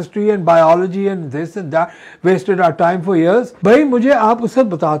and chemistry and biology and this and that, wasted our time for years. भाई मुझे आप उस वक्त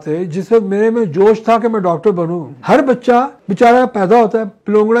बताते जिस वक्त मेरे में जोश था कि मैं डॉक्टर बनूं। हर बच्चा बेचारा पैदा होता है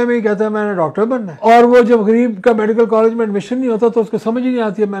पिलोंगड़े में ही कहता है मैंने डॉक्टर बनना है, और वो जब गरीब का मेडिकल कॉलेज में एडमिशन नहीं होता तो उसको समझ ही नहीं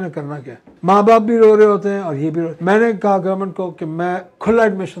आती है मैंने करना क्या। माँ बाप भी रो रहे होते हैं और ये भी मैंने कहा गवर्नमेंट को कि मैं खुला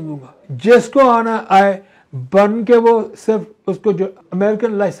एडमिशन दूंगा, जिसको आना आए, बन के वो सिर्फ उसको जो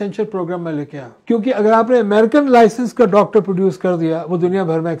अमेरिकन लाइसेंसर प्रोग्राम में लेके आया। क्योंकि अगर आपने अमेरिकन लाइसेंस का डॉक्टर प्रोड्यूस कर दिया, वो दुनिया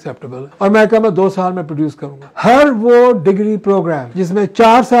भर में एक्सेप्टेबल है। और मैं कहा मैं 2 साल में प्रोड्यूस करूंगा। हर वो डिग्री प्रोग्राम जिसमें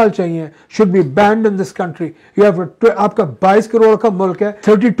 4 साल चाहिए should be banned in this country. आपका 22 करोड़ का मुल्क है,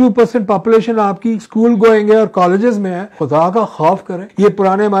 32% पॉपुलेशन आपकी स्कूल गोइंग है और कॉलेजेस में है। खुदा का खौफ करें। ये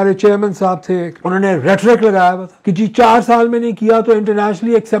पुराने हमारे चेयरमैन साहब थे, उन्होंने रेटरिक लगाया हुआ था कि जी 4 साल में नहीं किया तो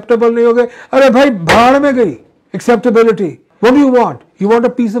इंटरनेशनली एक्सेप्टेबल नहीं हो गए। अरे भाई भाड़ में गई acceptability. What do you want? You want a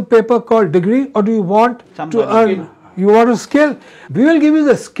piece of paper called degree, or do you want to earn? You want a skill? We will give you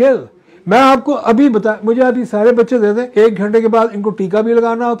the skill. मैं आपको अभी बता, मुझे अभी सारे बच्चे दे दें, 1 घंटे के बाद इनको टीका भी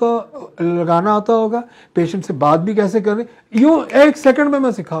लगाना होता होगा, पेशेंट से बात भी कैसे करनी, यूं 1 सेकंड में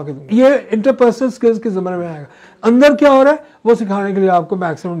मैं सिखा के दूंगा। ये इंटरपर्सनल स्किल्स के ज़माने में आएगा। अंदर क्या हो रहा है वो सिखाने के लिए आपको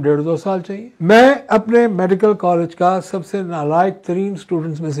मैक्सिमम 1.5-2 साल चाहिए। मैं अपने मेडिकल कॉलेज का सबसे नालायक तरीन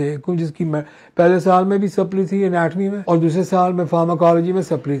स्टूडेंट्स में से एक हूँ, जिसकी मैं पहले साल में भी सप्ली थी एनाटमी में, और दूसरे साल में फार्माकोलॉजी में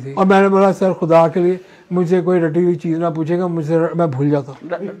सप्ली थी। और मैंने बोला सर खुदा के लिए मुझसे कोई रटी हुई चीज ना पूछेगा, मुझसे मैं भूल जाता हूँ।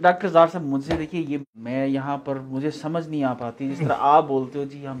 डॉक्टर जार साहब मुझसे देखिए, ये मैं यहाँ पर मुझे समझ नहीं आ पाती, जिस तरह आप बोलते हो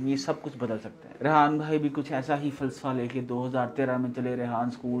जी हम ये सब कुछ बदल सकते हैं। रेहान भाई भी कुछ ऐसा ही फलसफा लेके 2013 में चले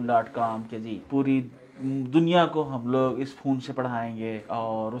rehanschool.com के जी पूरी दुनिया को हम लोग इस फोन से पढ़ाएंगे।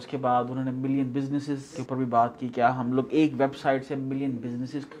 और उसके बाद उन्होंने मिलियन बिजनेसेस के ऊपर भी बात की, क्या हम लोग एक वेबसाइट से मिलियन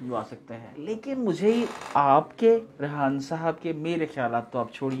बिजनेसेस खुलवा सकते हैं। लेकिन मुझे आपके रेहान साहब के मेरे ख्यालात तो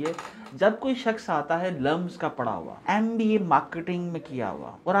आप छोड़िए, जब कोई शख्स आता है लम्स का पढ़ा हुआ, MBA मार्केटिंग में किया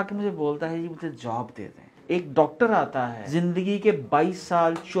हुआ, और आके मुझे बोलता है जी मुझे जॉब दे दें। एक डॉक्टर आता है जिंदगी के 22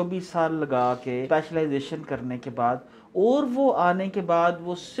 साल 24 साल लगा के स्पेशलाइजेशन करने के बाद, और वो आने के बाद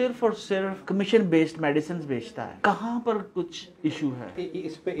वो सिर्फ और सिर्फ कमीशन बेस्ड मेडिसिन बेचता है। कहाँ पर कुछ इशू है?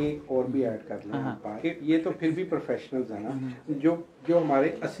 इस पे एक और भी ऐड कर लें, ये तो फिर भी प्रोफेशनल्स है ना, जो हमारे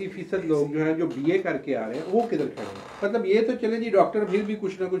 80% लोग जो हैं जो BA करके आ रहे हैं वो किधर खड़े हैं। मतलब ये तो चले जी डॉक्टर फिर भी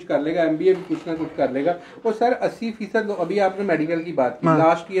कुछ ना कुछ कर लेगा, MBA भी कुछ ना कुछ कर लेगा, और सर 80% लोग, अभी आपने मेडिकल की बात की,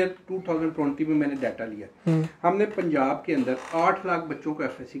 लास्ट ईयर 2020 में मैंने डाटा लिया, हमने पंजाब के अंदर 8 लाख बच्चों को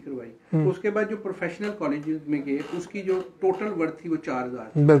FSC करवाई। उसके बाद जो प्रोफेशनल कॉलेजेस में गए उसकी जो टोटल वर्थ थी वो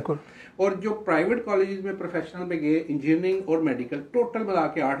 4000। बिल्कुल। और जो प्राइवेट कॉलेजेस में प्रोफेशनल में गए इंजीनियरिंग और मेडिकल टोटल मिला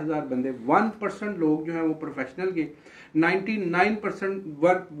के 8000 बंदे। 1% लोग जो हैं वो प्रोफेशनल के, 99%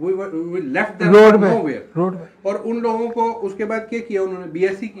 वर्क लेफ्ट देयर नोवेयर। और उन लोगों को उसके बाद क्या किया उन्होंने,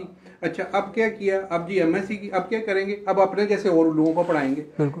 BSc की, अच्छा अब क्या किया, अब जी एमएससी की, अब क्या करेंगे, अब अपने जैसे और लोगों को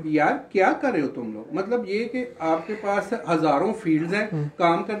पढ़ाएंगे। यार क्या कर रहे हो तुम लोग, मतलब ये कि आपके पास हजारों फील्ड्स हैं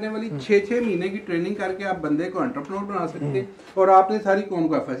काम करने वाली, 6-6 महीने की ट्रेनिंग करके आप बंदे को एंटरप्रेन्योर बना सकते हैं और आपने सारी कौम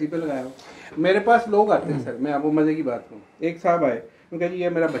को एफएससी पे लगाया हो। मेरे पास लोग आते हैं सर, मैं आपको मजे की बात कहूँ, एक साहब आए, मैं कहा जी ये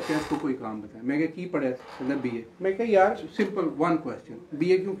मेरा बच्चा है, इसको कोई काम बताया। मैं कहा की पढ़े, बीए। मैं कहा यार सिंपल वन क्वेश्चन,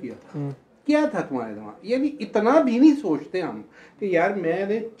 बीए क्यों किया, क्या था तुम्हारे दिमाग, ये भी इतना भी नहीं सोचते हम कि यार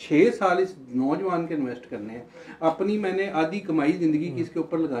मैंने 6 साल इस नौजवान के इन्वेस्ट करने हैं, अपनी मैंने आधी कमाई जिंदगी की इसके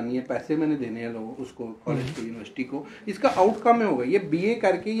ऊपर लगानी है, पैसे मैंने देने हैं लोगों उसको, कॉलेज को, यूनिवर्सिटी को, इसका आउटकम है होगा ये बीए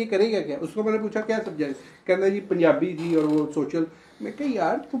करके ये करेगा क्या। उसको मैंने पूछा क्या सब्जेक्ट, कहना जी पंजाबी जी और वो सोशल। मैं कहा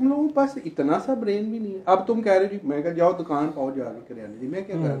यार तुम लोगों के पास इतना सा ब्रेन भी नहीं है, अब तुम कह रहे हो जी। मैं कहा जाओ दुकान पाओ जाके करियाने जी, मैं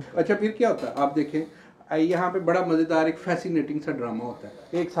क्या कर रहा हूँ। अच्छा फिर क्या होता है आप देखें, यहाँ पे बड़ा मजेदार एक फैसिनेटिंग सा ड्रामा होता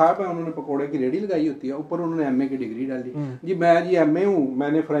है। एक साहब है, उन्होंने पकोड़े की रेडी लगाई होती है, ऊपर उन्होंने एमए की डिग्री डाली जी, मैं जी एमए हूँ,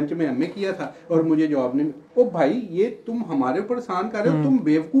 मैंने फ्रेंच में एमए किया था और मुझे जॉब नहीं। ओ भाई ये तुम हमारे ऊपर एहसान कर रहे हो, तुम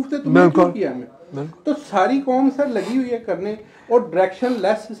बेवकूफ थे, तुमने क्यों किया एमए। तो सारी कौम सर लगी हुई है करने और डायरेक्शन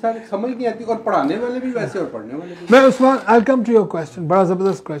लेस सर, समझ नहीं आती, और पढ़ाने वाले भी वैसे और पढ़ने वाले भी। मैं उस्मान, आई कम टू योर क्वेश्चन, बड़ा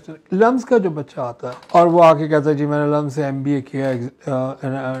जबरदस्त क्वेश्चन। लम्स का जो बच्चा आता है और वो आके कहता है जी मैंने लम्स से एमबीए किया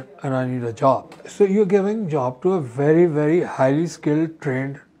and I need a job, so you are giving job to a very very highly skilled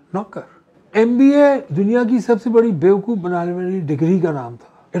trend नौकर। एमबीए दुनिया की सबसे बड़ी बेवकूफ बनाने वाली डिग्री का नाम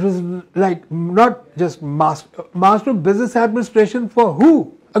था। It was like not just master of business administration for who.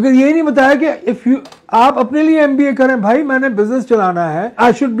 अगर ये नहीं बताया कि इफ यू आप अपने लिए एमबीए करें, भाई मैंने बिजनेस चलाना है,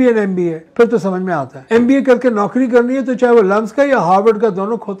 I should be an MBA, फिर तो समझ में आता है। एमबीए करके नौकरी करनी है तो चाहे वो लम्स का या हार्वर्ड का,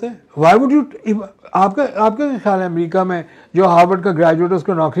 दोनों खोते हैं। व्हाई वुड यू, आपका ख्याल है अमेरिका में जो हार्वर्ड का ग्रेजुएट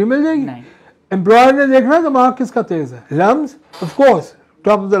उसको नौकरी मिल जाएगी? एम्प्लॉयर ने देखना दिमाग किसका तेज है। LUMS of course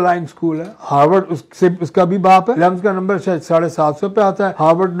top of the line school है, हार्वर्ड उसका भी बाप है। लम्स का नंबर शायद 750 पे आता है,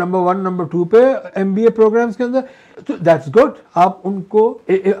 हार्वर्ड नंबर 1 नंबर 2 पे एमबीए प्रोग्राम्स के अंदर, तो दैट्स गुड। आप उनको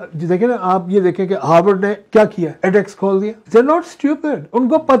देखें ना, आप ये देखें कि हार्वर्ड ने क्या किया, एडेक्स खोल दिया। दे आर नॉट स्टूपिड,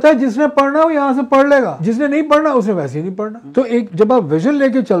 उनको पता है जिसने पढ़ना हो यहाँ से पढ़ लेगा, जिसने नहीं पढ़ना उसने वैसे ही नहीं पढ़ना। तो एक जब आप विजन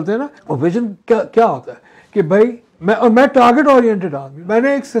लेके चलते हैं ना, और विजन क्या होता है कि भाई मैं टारगेट ओरिएंटेड आदमी,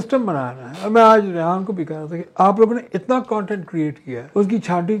 मैंने एक सिस्टम बनाना है। और मैं आज रेहान को भी कह रहा था कि आप लोगों ने इतना कंटेंट क्रिएट किया है, उसकी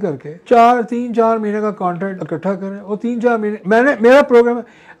छांटी करके 3-4 महीने का कंटेंट इकट्ठा करें, और 3-4 महीने मेरा प्रोग्राम है।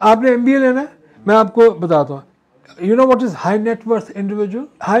 आपने एमबीए लेना है, मैं आपको बताता हूँ, you know what is high net worth individual.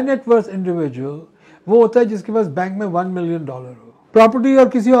 High net worth individual वो होता है जिसके पास बैंक में $1 मिलियन हो, प्रॉपर्टी और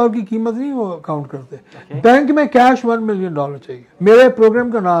किसी और की कीमत नहीं वो काउंट करते, बैंक में कैश $1 मिलियन चाहिए। मेरे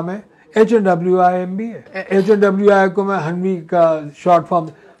प्रोग्राम का नाम है HNWI MBA। HNWI को मैं हनवी का शॉर्ट फॉर्म,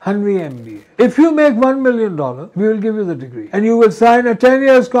 हनवी MBA। If you make $1 million, we will give you the degree and you will sign a 10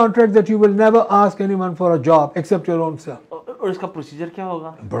 years contract that you will never ask anyone for a job except your own self। और इसका procedure क्या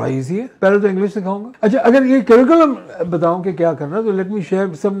होगा? बड़ा easy है, पहले तो English सिखाऊंगा। अच्छा अगर ये करिकुलम बताऊं कि क्या करना, तो लेट मी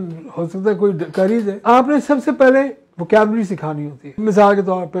शेयर सम, हो सकता है कोई कर ही दे। आपने सबसे पहले वोकैबुलरी सिखानी होती है, मिसाल के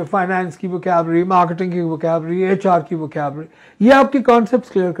तौर पे फाइनेंस की वोकैबुलरी, मार्केटिंग की वोकैबुलरी, एचआर की वोकैबुलरी, ये आपके कॉन्सेप्ट्स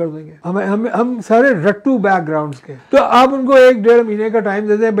क्लियर कर देंगे। हम सारे रट्टू बैकग्राउंड्स के, तो आप उनको 1-1.5 महीने का टाइम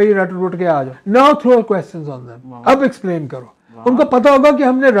देते हैं, भाई रट के आ जाओ, now throw questions on them, अब एक्सप्लेन करो। उनको पता होगा कि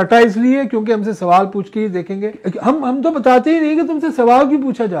हमने रटा इसलिए क्योंकि हमसे सवाल पूछ के ही देखेंगे। हम तो बताते ही नहीं कि तुमसे सवाल क्यों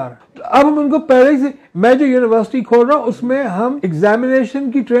पूछा जा रहा है। तो अब हम उनको पहले से, मैं जो यूनिवर्सिटी खोल रहा हूँ उसमें हम एग्जामिनेशन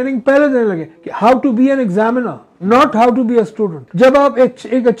की ट्रेनिंग पहले देने लगे कि how to be an examiner, not how to be a student. जब आप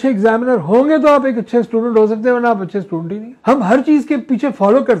एक अच्छे एग्जामिनर होंगे तो आप एक अच्छे स्टूडेंट हो सकते हैं, वरना आप अच्छे स्टूडेंट ही नहीं। हम हर चीज के पीछे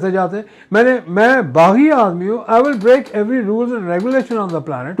फॉलो करते जाते हैं। मैं बागी आदमी हूँ, I will break every rules and regulation on the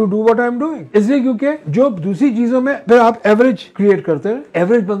planet to do what I am doing. इसलिए क्योंकि जो दूसरी चीजों में फिर आप एवरेज क्रिएट करते हैं,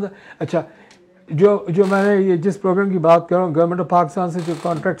 एवरेज बंदा। अच्छा जो मैंने ये जिस प्रोग्राम की बात कर रहा हूँ, गवर्नमेंट ऑफ पाकिस्तान से जो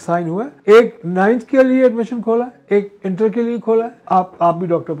कॉन्ट्रैक्ट साइन हुआ है, एक 9th के लिए एडमिशन खोला है, एक इंटर के लिए खोला है। आप भी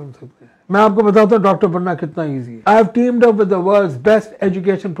डॉक्टर बन सकते हैं। मैं आपको बताता हूँ डॉक्टर बनना कितना इजी है। I have teamed up with the world's best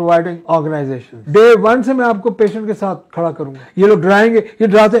education providing organisation. Day 1 से मैं आपको पेशेंट के साथ खड़ा करूंगा। ये लोग डराएंगे, ये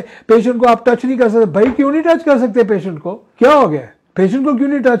डराते, पेशेंट को आप टच नहीं कर सकते। भाई क्यों नहीं टच कर सकते पेशेंट को, क्या हो गया? पेशेंट को क्यों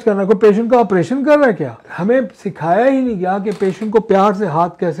नहीं टच करना? कोई पेशेंट का ऑपरेशन कर रहा है क्या? हमें सिखाया ही नहीं गया कि पेशेंट को प्यार से हाथ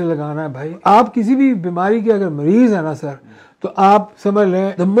कैसे लगाना है। भाई आप किसी भी बीमारी के अगर मरीज है ना सर, तो आप समझ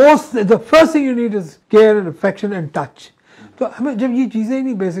लें the first thing you need is care and affection and touch. तो हमें जब ये चीजें ही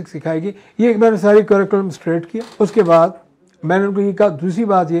नहीं बेसिक सिखाएगी, ये मैंने सारी करिकुलम स्ट्रेट किया। उसके बाद मैंने उनको ये कहा, दूसरी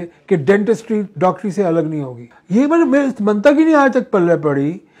बात ये कि डेंटिस्ट्री डॉक्टरी से अलग नहीं होगी। ये मेरे मन तक ही नहीं आज तक पल्ले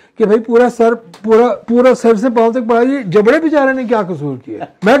पड़ी कि भाई पूरा सर से पांव तक पढ़ा। ये जबड़े बेचारे ने क्या कसूर किया?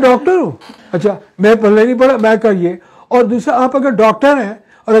 मैं डॉक्टर हूँ। अच्छा मैं पल्ले नहीं पढ़ा, मैं करिए। और दूसरा, आप अगर डॉक्टर हैं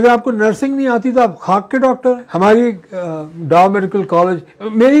और अगर आपको नर्सिंग नहीं आती तो आप खाक के डॉक्टर हैं। हमारी डाउ मेडिकल कॉलेज,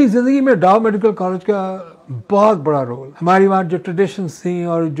 मेरी ज़िंदगी में डाउ मेडिकल कॉलेज का बहुत बड़ा रोल। हमारी वहाँ जो ट्रेडिशंस थी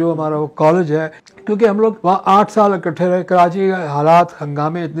और जो हमारा वो कॉलेज है, क्योंकि हम लोग वहाँ 8 साल इकट्ठे रहे, कराची के हालात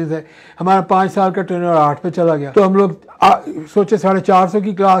हंगामे इतने थे, हमारा 5 साल का टेन्योर 8 पे चला गया। तो हम लोग सोचे 450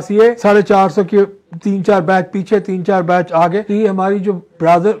 की क्लास ये, 450 की 3-4 बैच पीछे, 3-4 बैच आगे। तो ये हमारी जो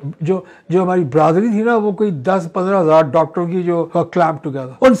ब्रादर जो हमारी ब्रादरी थी ना, वो कोई 10-15 हज़ार डॉक्टरों की जो क्लैम्प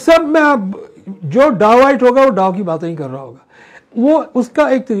टुगेदर, उन सब में अब जो डावाइट होगा वो डाव की बातें ही कर रहा होगा। वो उसका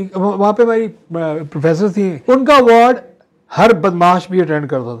एक तरीका, वहाँ पे मेरी प्रोफेसर थी, उनका वार्ड हर बदमाश भी अटेंड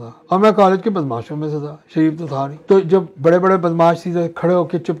करता था और मैं कॉलेज के बदमाशों में से था, शरीफ तो था नहीं। तो जब बड़े बड़े बदमाश सीधे खड़े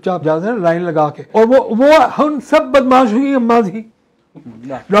होकर चुपचाप जाते हैं लाइन लगा के, और वो हम सब बदमाशों की अम्मा थी,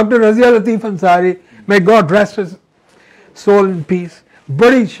 doctor Razia Latif Ansari, may God rest his soul in peace.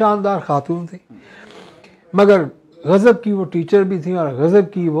 बड़ी शानदार खातून थी, मगर गजब की वो टीचर भी थी और गजब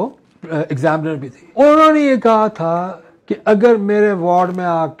की वो एग्जामिनर भी थी। उन्होंने ये कहा था कि अगर मेरे वार्ड में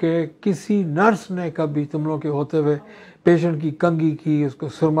आके किसी नर्स ने कभी तुम लोग के होते हुए पेशेंट की कंघी की, उसको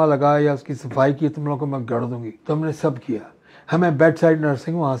सुरमा लगाया या उसकी सफाई की, तुम लोग को मैं गढ़ दूंगी। तो हमने सब किया, हमें बेड साइड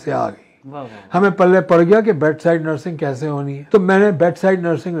नर्सिंग वहां से आ गई। हमें पल्ले पड़ गया कि बेड साइड नर्सिंग कैसे होनी है। तो मैंने बेड साइड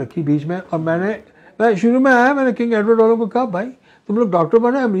नर्सिंग रखी बीच में, और मैं शुरू में आया, मैंने किंग एडवर्ड वालों को कहा, भाई तुम लोग डॉक्टर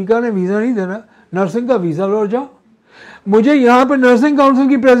बने, अमेरिका ने वीज़ा नहीं देना, नर्सिंग का वीज़ा लो और जाओ। मुझे यहाँ पे नर्सिंग काउंसिल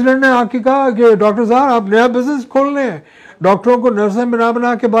की प्रेसिडेंट ने आके कहा कि डॉक्टर साहब आप नया बिजनेस खोल रहे हैं, डॉक्टरों को नर्सें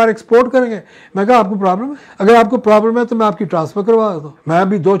बना के बाहर एक्सपोर्ट करेंगे। मैं कहा आपको प्रॉब्लम है? अगर आपको प्रॉब्लम है तो मैं आपकी ट्रांसफर करवा देता हूँ, मैं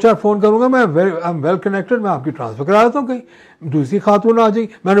अभी 2-4 फ़ोन करूंगा, मैं आई एम वेल कनेक्टेड, मैं आपकी ट्रांसफर करा देता हूँ, कहीं दूसरी खातून आ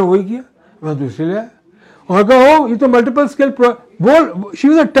जाएगी। मैंने वही किया, मैं दूसरी ले आया और कहा ओ ये तो मल्टीपल स्किल बोल, शी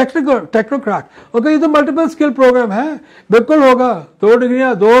वाज अ टेक्नोक्रैट, और कहा ये तो मल्टीपल स्किल प्रोग्राम है, बिल्कुल होगा, 2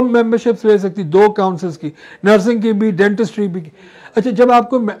 डिग्रियाँ, 2 मेंबरशिप्स ले सकती, 2 काउंसिल्स की, नर्सिंग की भी, डेंटिस्ट्री भी की। अच्छा, जब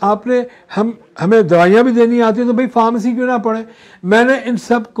हमें दवाइयाँ भी देनी आती है तो भाई फार्मेसी क्यों ना पढ़े। मैंने इन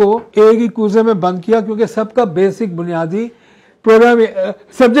सब को एक ही कूजे में बंद किया, क्योंकि सबका बेसिक बुनियादी प्रोग्राम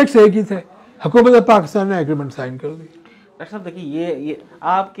सब्जेक्ट्स एक ही थे। हुकूमत पाकिस्तान ने एग्रीमेंट साइन कर दी। डॉक्टर साहब देखिए, ये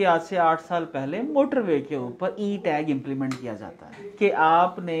आपके आज से 8 साल पहले मोटरवे के ऊपर ई टैग इम्प्लीमेंट किया जाता है कि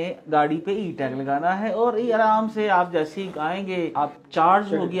आपने गाड़ी पे ई टैग लगाना है और आराम से आप जैसे ही आएंगे, आप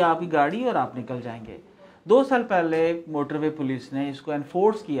चार्ज होगी आपकी गाड़ी और आप निकल जाएंगे। 2 साल पहले मोटरवे पुलिस ने इसको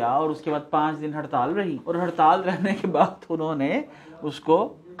एनफोर्स किया और उसके बाद 5 दिन हड़ताल रही, और हड़ताल रहने के बाद उन्होंने उसको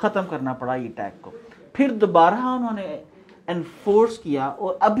ख़त्म करना पड़ा ई टैग को। फिर दोबारा उन्होंने एनफोर्स किया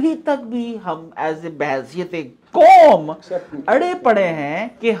और अभी तक भी हम एज ए बहसियत कौम अड़े पड़े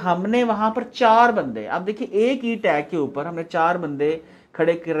हैं कि हमने वहां पर 4 बंदे, आप देखिए एक ही टैग के ऊपर हमने 4 बंदे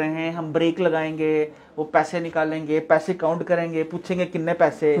खड़े कर रहे हैं। हम ब्रेक लगाएंगे, वो पैसे निकालेंगे, पैसे काउंट करेंगे, पूछेंगे कितने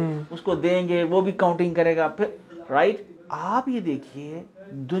पैसे, उसको देंगे, वो भी काउंटिंग करेगा, फिर राइट। आप ये देखिए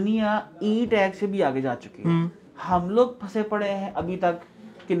दुनिया ई टैग से भी आगे जा चुकी है, हम लोग फंसे पड़े हैं अभी तक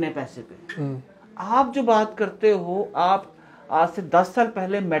कितने पैसे पे। आप जो बात करते हो, आप आज से 10 साल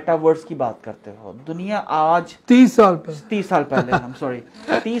पहले मेटावर्स की बात करते हो, दुनिया आज 30 साल पहले हम सॉरी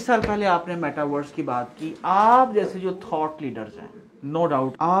 30 साल पहले आपने मेटावर्स की बात की। आप जैसे जो थॉट लीडर्स हैं, नो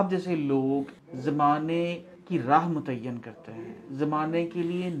डाउट आप जैसे लोग जमाने की राह मुतय्यन करते हैं, जमाने के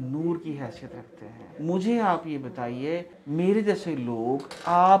लिए नूर की हैसियत रखते हैं। मुझे आप ये बताइए, मेरे जैसे लोग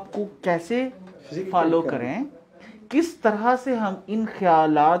आपको कैसे फॉलो करें, किस तरह से हम इन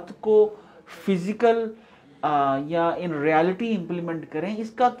ख्यालात को फिजिकल या इन रियलिटी इंप्लीमेंट करें,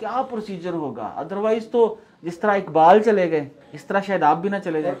 इसका क्या प्रोसीजर होगा? अदरवाइज तो जिस तरह इकबाल चले गए, इस तरह शायद आप भी ना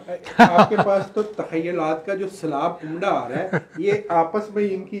चले जाए। आपके पास तो तखयलात का जो सैलाब उमड़ा आ रहा है, ये आपस में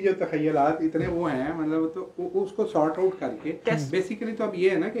इनकी जो तखयलात इतने वो हैं, मतलब तो उसको सॉर्ट आउट करके बेसिकली तो अब ये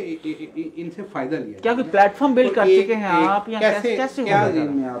है ना कि इनसे फायदा लिया। क्या कोई प्लेटफॉर्म बिल्ड कर चुके हैं आप, या कैसे क्या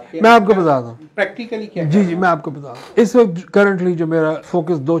मैं आपको बताता हूँ प्रैक्टिकली क्या? जी मैं आपको बता दूँ। इस वक्त करंटली जो मेरा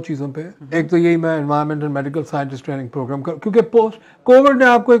फोकस 2 चीज़ों पे, एक तो यही मैं environment and medical scientist training programme कर, क्योंकि पोस्ट कोविड ने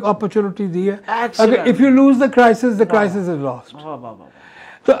आपको एक अपॉर्चुनिटी दी है। अगर if you lose the crisis is lost.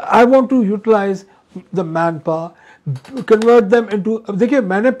 So I want to utilize the manpower, convert them into, देखिए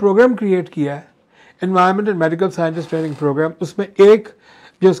मैंने प्रोग्राम क्रिएट किया है environment and medical scientist training programme. उसमें एक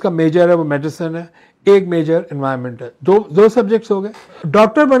जो इसका मेजर है वो मेडिसिन है, एक मेजर एनवायरमेंट है, दो सब्जेक्ट्स हो गए।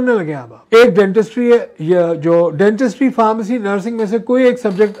 डॉक्टर बनने लगे आप, एक डेंटिस्ट्री है, ये जो डेंटिस्ट्री, फार्मेसी, नर्सिंग में से कोई एक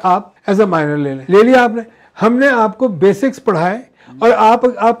सब्जेक्ट आप एज अ माइनर ले लिया आपने। हमने आपको बेसिक्स पढ़ाए और आप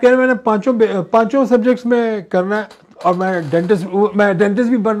कह रहे मैंने पांचों सब्जेक्ट्स में करना है, और मैं डेंटिस्ट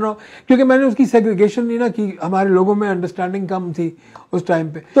भी बन रहा हूँ, क्योंकि मैंने उसकी सेग्रीगेशन नहीं ना की, हमारे लोगों में अंडरस्टैंडिंग कम थी उस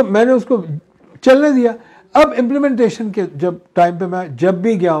टाइम पे, तो मैंने उसको चलने दिया। अब इम्प्लीमेंटेशन के जब टाइम पे मैं जब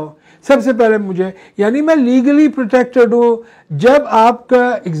भी गया हूँ, सबसे पहले मुझे, यानी मैं लीगली प्रोटेक्टेड हूँ। जब आपका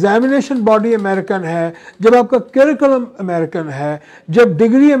एग्जामिनेशन बॉडी अमेरिकन है, जब आपका करिकुलम अमेरिकन है, जब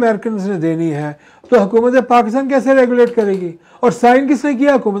डिग्री अमेरिकन ने देनी है, तो हुकूमत पाकिस्तान कैसे रेगुलेट करेगी? और साइन किसने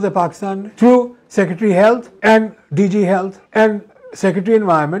किया? हुकूमत पाकिस्तान ने, through secretary health and DG health and secretary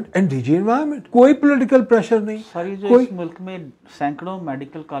environment and DG environment. कोई पॉलिटिकल प्रेशर नहीं। सर, जो कोई इस मुल्क में सैकड़ों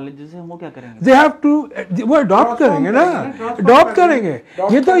मेडिकल कॉलेजेस हैं, वो क्या करेंगे? दे हैव टू, वो अडॉप्ट करेंगे ना, अडॉप्ट करेंगे।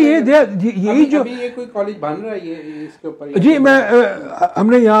 ये तो यही जो ये कोई कॉलेज बन रहा है, ये इसके ऊपर जी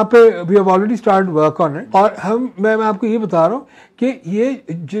हमने यहाँ पे we have already start work on it. और मैं आपको ये बता रहा हूँ कि ये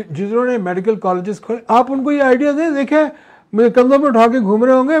जिन्होंने मेडिकल कॉलेजेस खोले, आप उनको ये आइडिया दें। देखें, मेरे कंधों पर उठा के घूम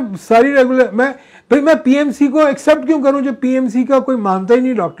रहे होंगे सारी रेगुलर। मैं पीएमसी को एक्सेप्ट क्यों करूं जब पीएमसी का कोई मानता ही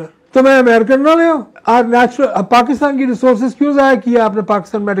नहीं डॉक्टर? तो मैं अमेरिकन ना ले आऊं। नेचुरल पाकिस्तान की रिसोर्सेज क्यों जाया किया आपने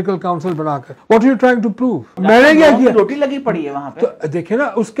पाकिस्तान मेडिकल काउंसिल बनाकर? What you trying to prove? मैंने क्या किया? रोटी लगी पड़ी है वहां पे। तो देखे ना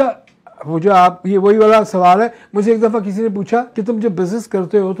उसका, वो जो आप, ये वही वाला सवाल है। मुझे एक दफा किसी ने पूछा कि तुम जब बिजनेस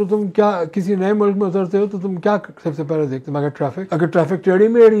करते हो तो तुम क्या, किसी नए मुल्क में उतरते हो तो तुम क्या सबसे पहले देखते हो? मैं ट्रैफिक, अगर ट्रैफिक टेढ़ी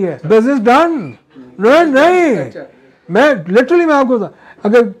मेढ़ी है, बिजनेस डन। नहीं, मैं लिटरली मैं आपको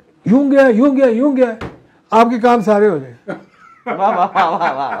अगर यूं गया आपके काम सारे हो जाए।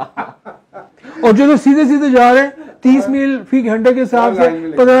 और जो सीधे सीधे जा रहे हैं 30 मील फी घंटे के हिसाब से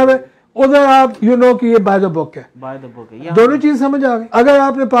 15 में, उधर आप कि ये बाय द बुक है। दोनों चीज समझ आ गई। अगर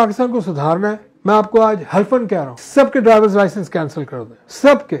आपने पाकिस्तान को सुधारना है, मैं आपको आज हल्फन कह रहा हूँ, सबके ड्राइवर्स लाइसेंस कैंसिल कर दो,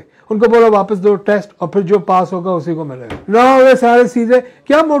 सबके। उनको बोलो वापस दो टेस्ट, और फिर जो पास होगा उसी को मिलेगा ना। वे सारे सीधे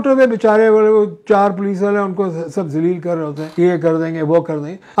क्या मोटरवे बेचारे वो 4 पुलिस वाले उनको सब जलील कर रहे होते हैं, ये कर देंगे वो कर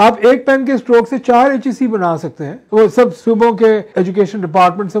देंगे। आप एक पेन के स्ट्रोक से 4 HEC बना सकते हैं। वो सब सूबों के एजुकेशन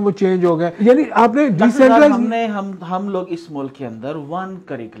डिपार्टमेंट से वो चेंज हो गए। यानी आपने डिसेंट्रलाइज, हम लोग इस मुल्क के अंदर वन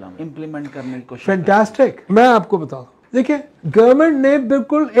करिकुलम इम्प्लीमेंट करने की कोशिश। फैंटास्टिक। मैं आपको बताऊं, देखिए गवर्नमेंट ने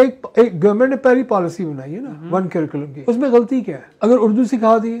बिल्कुल एक गवर्नमेंट ने पहली पॉलिसी बनाई है ना वन करिकुलम की। उसमें गलती क्या है? अगर उर्दू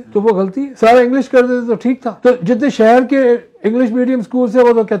सिखा दी है तो वो गलती है, सारा इंग्लिश कर देते तो ठीक था। तो जितने शहर के इंग्लिश मीडियम स्कूल से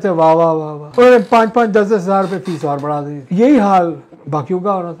वो तो कहते हैं वाह वाह वाह वाह, उन्होंने 5-5, 10-10 हजार रुपए फीस और बढ़ा दी। यही हाल बाकियों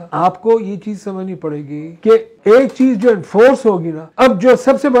का हो रहा था। आपको ये चीज समझनी पड़ेगी कि एक चीज जो एनफोर्स होगी ना, अब जो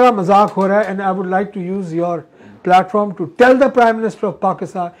सबसे बड़ा मजाक हो रहा है, and I would like to use your platform to tell the prime minister of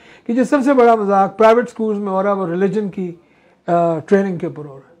Pakistan कि जो सबसे बड़ा मजाक प्राइवेट स्कूल्स में हो रहा है वो रिलीजन की ट्रेनिंग के ऊपर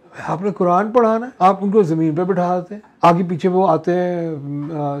हो रहा है। आपने कुरान पढ़ाना है, आप उनको जमीन पे बिठा देते हैं, आगे पीछे वो आते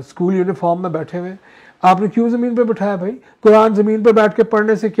हैं स्कूल यूनिफॉर्म में बैठे हुए। आपने क्यों जमीन पे बिठाया भाई? कुरान जमीन पे बैठ के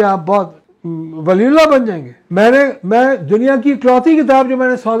पढ़ने से क्या आप बहुत वलीउल्लाह बन जाएंगे? मैं दुनिया की इकलौती किताब जो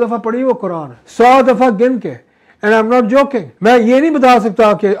मैंने 100 दफा पढ़ी वो कुरान है, 100 दफा गिन के। And I am not joking. मैं ये नहीं बता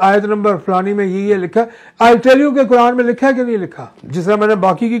सकता कि आयत नंबर फलानी में ये लिखा। आई टेल यू कि कुरान में लिखा है कि नहीं लिखा। जिस तरह मैंने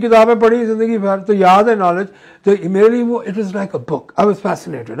बाकी की किताबें पढ़ी जिंदगी भर, तो याद है नॉलेज, तो मेरे लिए वो it was like a book. I was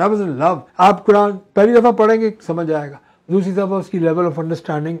fascinated, I was in love. आप कुरान पहली दफा पढ़ेंगे समझ आएगा, दूसरी दफा उसकी लेवल ऑफ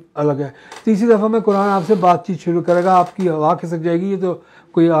अंडरस्टैंडिंग अलग है, तीसरी दफा में कुरान आपसे बातचीत शुरू करेगा, आपकी हवा खिसक जाएगी, ये तो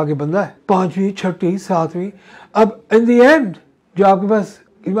कोई आगे बंदा है। 5वीं, 6वीं, 7वीं, अब इन द एंड जो आपके पास,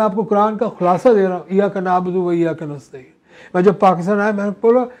 मैं आपको कुरान का खुलासा दे रहा हूँ, इय्याका नअबुदु व इय्याका नस्तईन। मैं जब पाकिस्तान आया, मैंने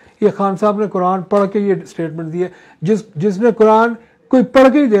बोला ये खान साहब ने कुरान पढ़ के ये स्टेटमेंट दी है, जिसने कुरान कोई पढ़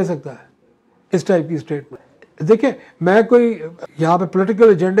के ही दे सकता है इस टाइप की स्टेटमेंट। देखिए, मैं कोई यहाँ पे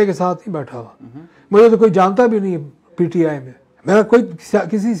पॉलिटिकल एजेंडे के साथ नहीं बैठा हुआ, मुझे तो कोई जानता भी नहीं है पीटीआई में, मेरा कोई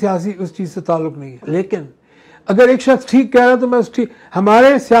किसी सियासी उस चीज से ताल्लुक नहीं है। लेकिन अगर एक शख्स ठीक कह रहा है तो मैं उस ठीक,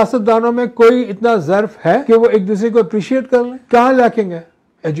 हमारे सियासतदानों में कोई इतना ज़र्फ है कि वो एक दूसरे को अप्रिशिएट कर लें? कहाँ लैकिंग है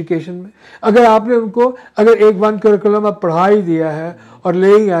एजुकेशन में? अगर आपने उनको, अगर एक वन करिकुलम आप पढ़ा ही दिया है और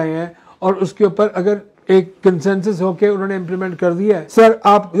ले ही आए हैं और उसके ऊपर अगर एक कंसेंसस होके उन्होंने इम्प्लीमेंट कर दिया है, सर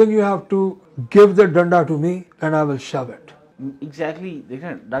आप, then you have to give the डंडा to me and I will shove it. Exactly.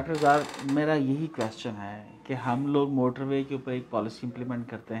 देखें डॉक्टर ज़ार, मेरा यही क्वेश्चन है कि हम लोग मोटरवे के ऊपर एक पॉलिसी इंप्लीमेंट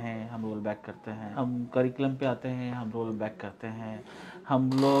करते हैं, हम रोल बैक करते हैं, हम करिकुलम पे आते हैं, हम रोल बैक करते हैं, हम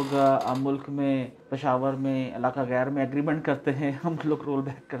लोग मुल्क में पेशावर में इलाका गैर में एग्रीमेंट करते हैं, हम लोग रोल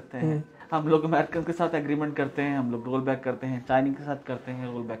बैक करते हैं, हम लोग अमेरिकन के साथ एग्रीमेंट करते हैं, हम लोग रोल बैक करते हैं, चाइनीज के साथ करते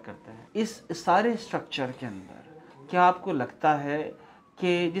हैं, रोल बैक करते हैं। इस सारे स्ट्रक्चर के अंदर क्या आपको लगता है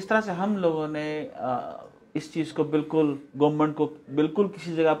कि जिस तरह से हम लोगों ने इस चीज़ को बिल्कुल, गवर्नमेंट को बिल्कुल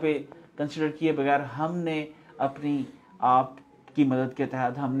किसी जगह पे कंसिडर किए बगैर हमने अपनी आप की मदद के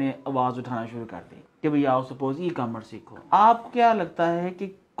तहत हमने आवाज़ उठाना शुरू कर दी कि भैया आओ सपोज ई कॉमर्स सीखो, आप क्या लगता है कि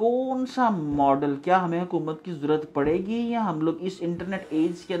कौन सा मॉडल, क्या हमें हुकूमत की ज़रूरत पड़ेगी या हम लोग इस इंटरनेट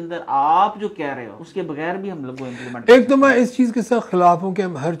एज के अंदर आप जो कह रहे हो उसके बगैर भी हम लोग को इम्प्लीमेंट? एक तो मैं इस चीज़ के साथ खिलाफ हूँ कि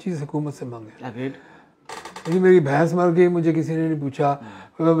हम हर चीज़ हुकूमत से मांगे। ये मेरी भैंस मर गई, मुझे किसी ने नहीं पूछा,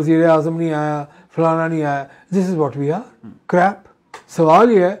 वज़ीर आज़म नहीं आया, फलाना नहीं आया, this is what we are, crap.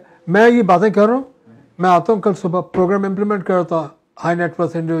 सवाल ये है, मैं ये बातें कर रहा हूँ, मैं आता हूँ कल सुबह प्रोग्राम इम्प्लीमेंट करता हूँ, high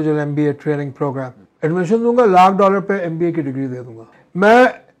net worth individual MBA training programme, admission दूंगा, $1,00,000 पे MBA की डिग्री दे दूंगा।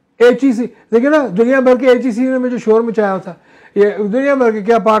 मैं HEC, देखिए ना, दुनिया भर के HEC ने मुझे शोर मचाया था, ये दुनिया भर के,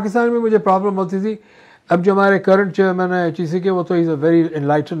 क्या पाकिस्तान में मुझे प्रॉब्लम होती थी। अब जो हमारे करंट चेयरमैन है HEC के, वो तो is a very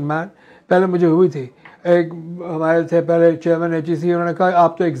enlightened man, पहले मुझे हुई थी। एक हमारे थे पहले चेयरमैन HEC, उन्होंने कहा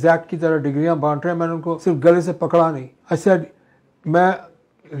आप तो एग्जैक्ट की तरह डिग्रियां बांट रहे हैं। मैंने उनको सिर्फ गले से पकड़ा नहीं, अच्छा मैं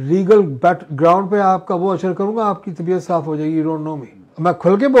लीगल बैकग्राउंड पे आपका वो असर करूंगा, आपकी तबीयत साफ हो जाएगी, यू डोंट नो मी। मैं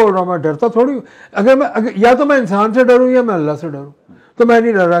खुल के बोल रहा हूँ, मैं डरता थोड़ी हूँ। अगर या तो मैं इंसान से डरूँ या मैं अल्लाह से डरूँ, तो मैं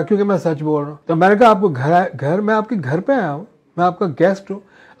नहीं डर रहा क्योंकि मैं सच बोल रहा हूँ। तो मैंने कहा आपको घर मैं आपके घर पे आया हूँ, मैं आपका गेस्ट हूँ,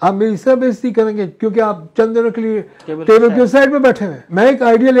 आप मेरी सब बेइज्जती करेंगे क्योंकि आप चंद दिनों के लिए टेबल के साइड पे बैठे हुए। मैं एक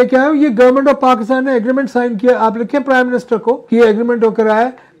आइडिया लेके आया हूँ, ये गवर्नमेंट ऑफ पाकिस्तान ने एग्रीमेंट साइन किया, आप लिखे प्राइम मिनिस्टर को कि ये एग्रीमेंट होकर आया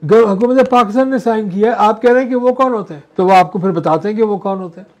है, हुकूमत पाकिस्तान ने साइन किया है, आप कह रहे हैं कि वो कौन होते हैं, तो वो आपको फिर बताते हैं कि वो कौन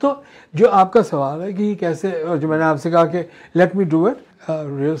होते हैं। तो जो आपका सवाल है कि कैसे, और जो मैंने आपसे कहा कि let me do it,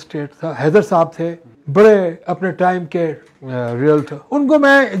 real estate था, हैदर साहब थे, बड़े अपने टाइम के रियल्टर, उनको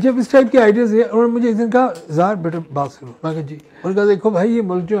मैं जब इस टाइप के आइडियाज दिए, उन्होंने मुझे इस दिन कहा ज़ार बेटा बात सुनो। मैं कहा जी। उन्होंने कहा देखो भाई, ये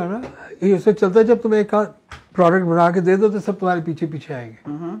मुल्क जो है ना, ये उससे चलता है, जब तुम्हें एक प्रोडक्ट बना के दे दो तो सब तुम्हारे पीछे पीछे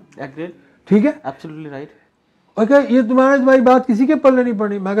आएंगे, ठीक है, एब्सोल्युटली राइट। और क्या ये तुम्हारी बात किसी के पल्ले नहीं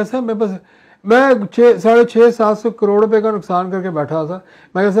पड़ी। मैं कहा साहब मैं 600-700 करोड़ रुपए का नुकसान करके बैठा था।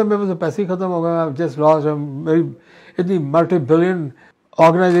 मैं कहा साहब मेरे पास पैसे ही खत्म हो गए, जस्ट लॉस, मेरी इतनी मल्टी बिलियन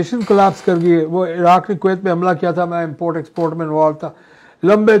ऑर्गेनाइजेशन कोलैप्स कर गई है। वो इराक ने कुवैत पे हमला किया था, मैं इंपोर्ट एक्सपोर्ट में इन्वॉल्व था,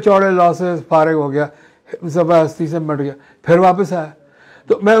 लंबे चौड़े लॉसेस, फारिग हो गया, ज़बरदस्ती से मट गया, फिर वापस आया।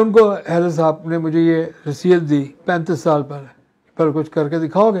 तो मैं उनको, हैदर साहब ने मुझे ये रसीद दी 35 साल पहले, पर कुछ करके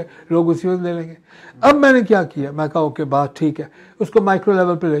दिखाओगे, लोग उसी वक्त ले लेंगे। अब मैंने क्या किया, मैं कहा ओके बात ठीक है, उसको माइक्रो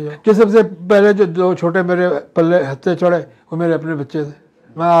लेवल पे ले जाओ। जो सबसे पहले जो 2 छोटे मेरे पल्ले हत्ते चढ़े वो मेरे अपने बच्चे थे,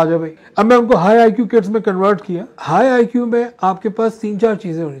 मैं आ जाओ भाई। अब मैं उनको हाई IQ किड्स में कन्वर्ट किया। हाई IQ में आपके पास 3-4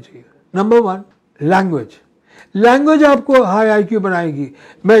 चीज़ें होनी चाहिए। नंबर 1 लैंग्वेज आपको हाई IQ बनाएगी।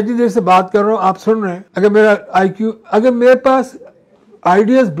 मैं इतनी देर से बात कर रहा हूँ, आप सुन रहे हैं, अगर मेरे पास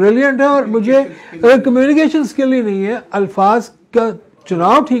आइडियाज ब्रिलियंट है और मुझे अगर कम्युनिकेशन स्किल ही नहीं है, अल्फाज का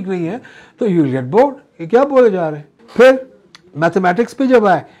चुनाव ठीक नहीं है, तो यू विल गेट बोर्ड, ये क्या बोले जा रहे हैं। फिर मैथमेटिक्स पे जब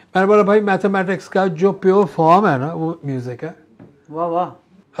आए, मैंने बोला भाई मैथमेटिक्स का जो प्योर फॉर्म है ना, वो म्यूजिक है। वाह वाह।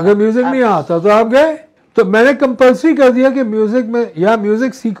 अगर म्यूजिक नहीं आता तो आप गए। तो मैंने कंपल्सरी कर दिया कि म्यूजिक में या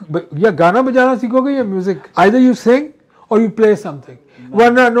म्यूजिक सीख, या गाना बजाना सीखोगे या म्यूजिक, आइदर यू सिंग और यू प्ले समथिंग,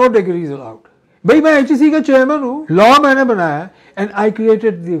 वरना नो डिग्रीज अलाउड। भाई मैं HEC का चेयरमैन हूँ, लॉ मैंने बनाया and I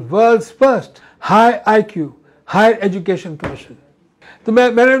created the world's first high IQ higher education commission. तो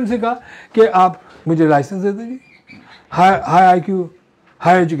मैंने उनसे कहा कि आप मुझे लाइसेंस दे दीजिए, high IQ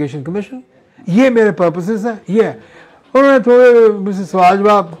higher education commission, ये मेरे पर्पसेस हैं, ये है। उन्होंने थोड़े मुझसे सवाल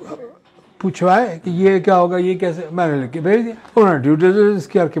जवाब पूछवाए कि ये क्या होगा, ये कैसे, मैंने लिख के भेज दिया। उन्होंने ड्यू डिलिजेंस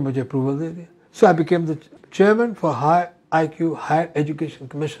करके मुझे अप्रूवल दे दिया। So I became the chairman for high IQ higher education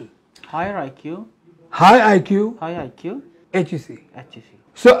commission. Higher IQ HEC।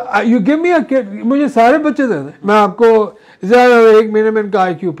 So you give me a kid, मुझे सारे बच्चे दे दें, मैं आपको ज्यादा 1 महीने में इनका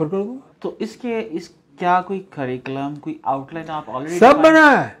IQ ऊपर कर दूंगा। तो इस क्या कोई करिकुलम, कोई आउटलाइन आप ऑलरेडी सब बना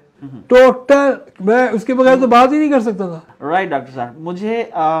है टोटल, मैं उसके बगैर तो बात ही नहीं कर सकता था। राइट डॉक्टर साहब,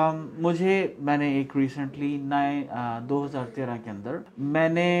 मैंने एक रिसेंटली नए 2013 के अंदर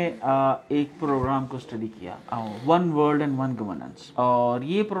मैंने एक प्रोग्राम को स्टडी किया, 1 वर्ल्ड एंड 1 गवर्नेंस, और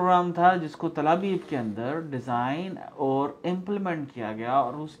ये प्रोग्राम था जिसको तल अबीब के अंदर डिज़ाइन और इम्प्लीमेंट किया गया,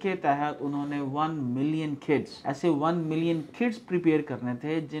 और उसके तहत उन्होंने 1 मिलियन किड्स, ऐसे 1 मिलियन किड्स प्रिपेयर करने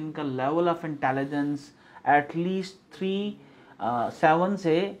थे जिनका लेवल ऑफ इंटेलिजेंस एटलीस्ट 7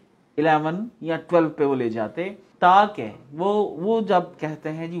 से 11 या 12 पे वो ले जाते, ताकि वो जब कहते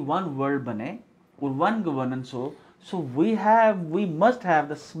हैं जी 1 वर्ल्ड बने और 1 गवर्नेंस हो, so we must have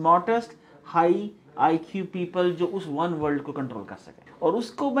the smartest high IQ people जो उस 1 वर्ल्ड को कंट्रोल कर सके। और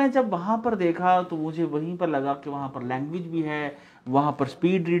उसको मैं जब वहाँ पर देखा तो मुझे वहीं पर लगा कि वहाँ पर लैंग्वेज भी है, वहाँ पर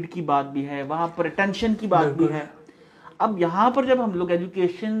स्पीड रीड की बात भी है, वहाँ पर अटेंशन की बात भी है। अब यहाँ पर जब हम लोग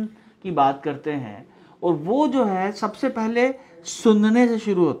एजुकेशन की बात करते हैं, और वो जो है सबसे पहले सुनने से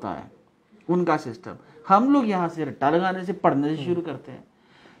शुरू होता है उनका सिस्टम, हम लोग यहाँ से रट्टा लगाने से, पढ़ने से शुरू करते हैं।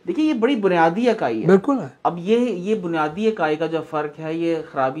 देखिए ये बड़ी बुनियादी इकाई है, बिल्कुल है। अब ये बुनियादी इकाई का जो फर्क है, ये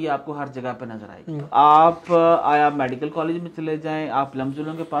खराबी आपको हर जगह पे नजर आएगी। आप आया मेडिकल कॉलेज में चले जाएं, आप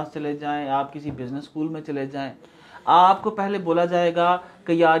लमजुलों के पास चले जाएं, आप किसी बिजनेस स्कूल में चले जाएं, आपको पहले बोला जाएगा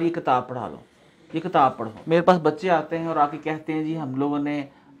कि यार ये किताब पढ़ा लो, ये किताब पढ़ो। मेरे पास बच्चे आते हैं और आके कहते हैं जी हम लोगों ने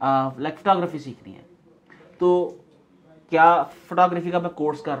फोटोग्राफी सीखनी है, तो क्या फोटोग्राफी का मैं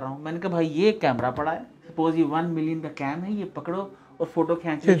कोर्स कर रहा हूँ, मैंने कहा भाई ये कैमरा पड़ा है, सपोज ये 1 मिलियन का कैम है, ये पकड़ो और फोटो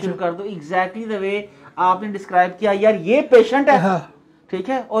खींचना शुरू कर दो, एग्जैक्टली द वे आपने डिस्क्राइब किया। यार ये पेशेंट है, ठीक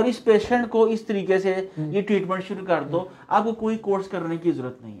है, और इस पेशेंट को इस तरीके से ये ट्रीटमेंट शुरू कर दो, आपको कोई कोर्स करने की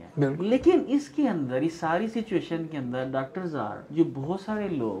जरूरत नहीं है। लेकिन इसके अंदर, इस सारी सिचुएशन के अंदर डॉक्टर ज़ार, जो बहुत सारे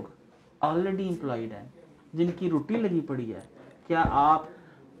लोग ऑलरेडी एम्प्लॉयड हैं, जिनकी रोटी लगी पड़ी है, क्या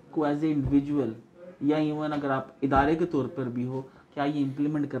आपको एज ए इंडिविजुअल या इवन अगर आप इदारे के तौर पर भी हो, क्या ये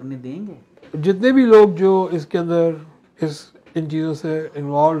इम्प्लीमेंट करने देंगे? जितने भी लोग जो इसके अंदर इन चीज़ों से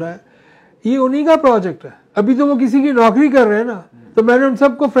इन्वॉल्व है, ये उन्हीं का प्रोजेक्ट है। अभी तो वो किसी की नौकरी कर रहे हैं ना, तो मैंने उन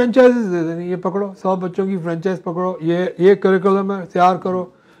सबको फ्रेंचाइजेस दे देनी, ये पकड़ो 100 बच्चों की फ्रेंचाइज पकड़ो, ये करिकुलम है, तैयार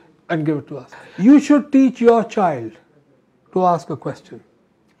करो and give it to us. You should teach your child to ask a question.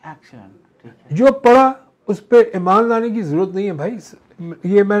 Action, जो पढ़ा उस पर ईमान लाने की जरूरत नहीं है भाई।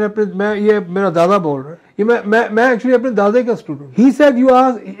 ये ये मेरा दादा बोल रहा है, ये मैं एक्चुअली अपने दादे का student. He said you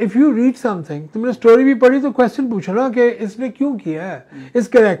ask if you read something, तुमने स्टोरी भी पढ़ी तो क्वेश्चन पूछो ना कि इसने क्यों किया है, इस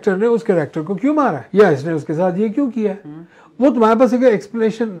कैरेक्टर ने उस कैरेक्टर को क्यों मारा है, या इसने उसके साथ ये क्यों किया है। वो तुम्हारे पास अगर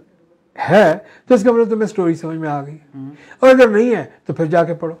एक्सप्लेनेशन है तो इसका मतलब तुम्हें स्टोरी समझ में आ गई, और अगर नहीं है तो फिर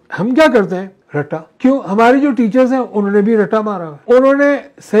जाके पढ़ो। हम क्या करते हैं, रट्टा। क्यों? हमारे जो टीचर्स हैं उन्होंने भी रट्टा मारा है, उन्होंने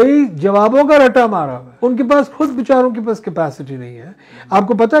सही जवाबों का रट्टा मारा है, उनके पास खुद बेचारों के पास कैपेसिटी नहीं है।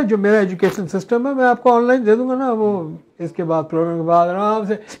 आपको पता है जो मेरा एजुकेशन सिस्टम है, मैं आपको ऑनलाइन दे दूंगा ना, वो इसके बाद प्रोग्राम के बाद आराम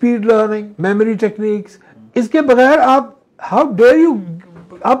से स्पीड लर्निंग, मेमोरी टेक्निक्स, इसके बगैर आप हाउ डेयर यू,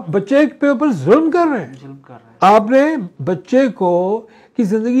 आप बच्चे के ऊपर जुल्म कर रहे हैं। आपने बच्चे को की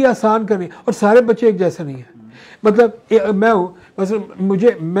जिंदगी आसान करनी, और सारे बच्चे एक जैसे नहीं है। मतलब मैं हूँ,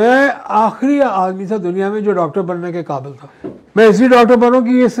 मैं आखिरी आदमी था दुनिया में जो डॉक्टर बनने के काबिल था। मैं इसलिए डॉक्टर बना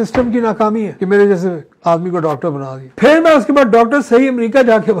कि ये सिस्टम की नाकामी है कि मेरे जैसे आदमी को डॉक्टर बना दिया। फिर मैं उसके बाद डॉक्टर सही अमेरिका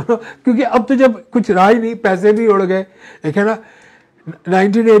जाके बना, क्योंकि अब तो जब कुछ रहा ही नहीं, पैसे भी उड़ गए। देखे ना,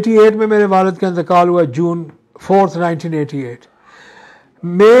 1988 में मेरे वालिद का इंतकाल हुआ, जून 4, 1988।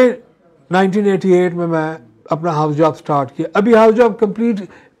 मई 1988 में मैं अपना हाउस जॉब स्टार्ट किया। अभी हाउस जॉब कंप्लीट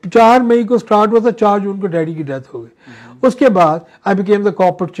 4 मई को स्टार्ट हुआ था, 4 जून को डैडी की डेथ हो गई। उसके बाद आई बिकेम द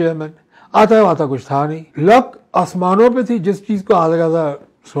कॉर्पोरेट चेयरमैन। आता कुछ था नहीं, लक आसमानों पे थी, जिस चीज को आधा आधा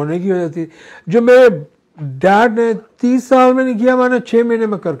सोने की वजह थी। जो मेरे डैड ने 30 साल में नहीं किया, मैंने 6 महीने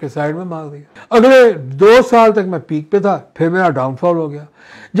में करके साइड में मार दिया। अगले 2 साल तक मैं पीक पे था, फिर मेरा डाउनफॉल हो गया।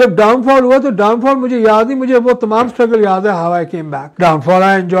 जब डाउनफॉल हुआ तो डाउनफॉल मुझे याद नहीं, मुझे वो तमाम स्ट्रगल याद है। How I came back, downfall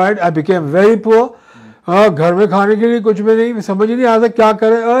I enjoyed, I became very poor. घर में खाने के लिए कुछ भी नहीं, समझ ही नहीं आता क्या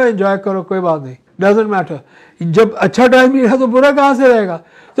करे। एंजॉय करो, कोई बात नहीं, डजंट मैटर। जब अच्छा टाइम नहीं रहा तो बुरा कहाँ से रहेगा।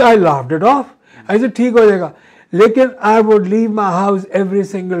 तो आई लाफ्ड इट ऑफ, ऐसे ठीक हो जाएगा। लेकिन I would leave my house every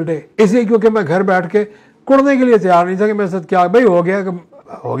single day, इसलिए क्योंकि मैं घर बैठ के कुड़ने के लिए तैयार नहीं था कि मेरे साथ क्या भाई हो गया,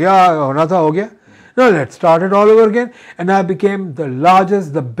 होना था हो गया। No, let's start it all over again, and I became the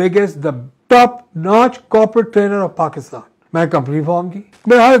largest, the biggest, the top-notch corporate trainer of Pakistan. मैं कंपनी फॉर्म की,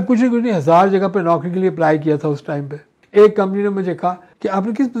 मैं कुछ नहीं 1000 जगह पे नौकरी के लिए अप्लाई किया था उस टाइम पे। एक कंपनी ने मुझे कहा कि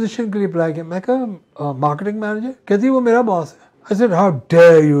आपने किस पोजीशन के लिए अप्लाई किया। मैं कहा मार्केटिंग मैनेजर। कहती वो मेरा बॉस है। I said, how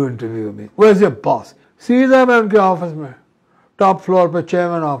dare you interview me? Where's your boss? सीधा मैं उनके ऑफिस में, टॉप फ्लोर पे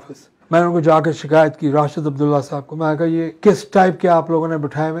चेयरमैन ऑफिस, मैंने उनको जाकर शिकायत की राशिद अब्दुल्ला साहब को। मैं कहा ये किस टाइप के आप लोगों ने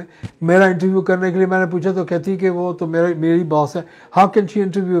बिठाए हुए, मेरा इंटरव्यू करने के लिए मैंने पूछा तो कहती कि वो तो मेरी बॉस है। How can she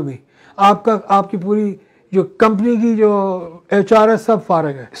interview me? आपकी पूरी जो कंपनी की जो HR है सब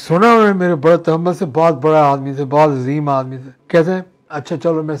फारिग है। सुना उन्होंने मेरे बड़े तहम्मुल से, बहुत बड़ा आदमी थे, बहुत अजीम आदमी थे। कहते हैं अच्छा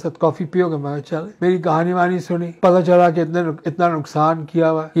चलो मेरे साथ कॉफी पियोगे? मैं चले, मेरी कहानी वानी सुनी, पता चला कि इतना नुकसान किया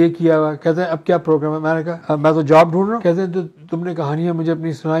हुआ, ये किया हुआ। कहते हैं अब क्या प्रोग्राम है? मैंने कहा मैं तो जॉब ढूंढ रहा हूँ। कहते हैं जो तुमने कहानियां मुझे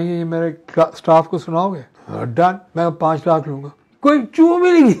अपनी सुनाई है ये मेरे स्टाफ को सुनाओगे? डन, मैं 5 लाख लूंगा। कोई चू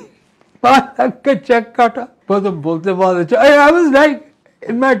मिलेगी, 5 लाख का चेक काटा। वो तो बोलते बहुत अच्छा, I was like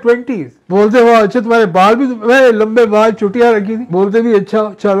in my 20s, बोलते बहुत अच्छा, तुम्हारे बाल भी, मैं लंबे बाल छुट्टियां रखी थी, बोलते भी अच्छा,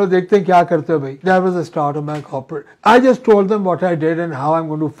 चलो देखते हैं क्या करते हो भाई। That was the start of my corporate. I just told them what I did and how I'm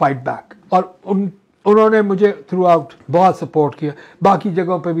going to fight back. और उन्होंने मुझे थ्रू आउट बहुत सपोर्ट किया। बाकी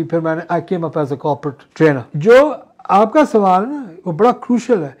जगहों पे भी फिर मैंने आई came up as a corporate trainer. जो आपका सवाल है ना वो बड़ा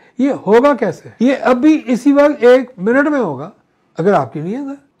क्रूशल है, ये होगा कैसे? ये अभी इसी वक्त 1 मिनट में होगा अगर आपकी नीयत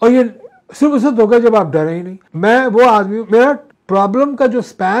है, और ये सिर्फ उस वक्त होगा जब आप डरे ही नहीं। मैं वो आदमी, मेरा प्रॉब्लम का जो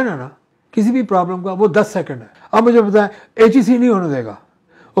स्पैन है ना किसी भी प्रॉब्लम का, वो 10 सेकंड है। अब मुझे बताएं HEC नहीं होने देगा,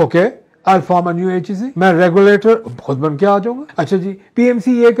 okay I form a new HEC, मैं रेगुलेटर खुद बन के आ जाऊंगा। अच्छा जी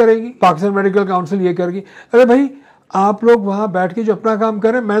PMC ये करेगी, पाकिस्तान मेडिकल काउंसिल ये करेगी। अरे भाई आप लोग वहां बैठ के जो अपना काम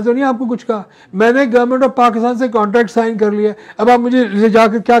करें, मैं तो नहीं आपको कुछ कहा, मैंने गवर्नमेंट ऑफ पाकिस्तान से कॉन्ट्रैक्ट साइन कर लिया। अब आप मुझे ले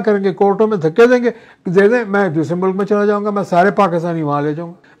जाकर क्या करेंगे? कोर्टों में धक्के देंगे, दे दें, मैं दूसरे मुल्क में चला जाऊंगा, मैं सारे पाकिस्तानी वहां ले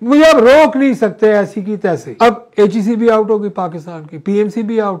जाऊंगा। मुझे अब रोक नहीं सकते ऐसी की तैसे। अब HEC भी आउट हो गई पाकिस्तान की, PMC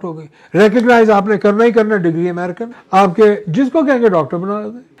भी आउट हो गई, रिकग्नाइज आपने करना ही करना, डिग्री अमेरिकन, आपके जिसको कहेंगे डॉक्टर बना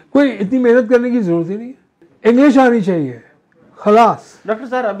दें, कोई इतनी मेहनत करने की जरूरत ही नहीं है, इंग्लिश आनी चाहिए, खलास। डॉक्टर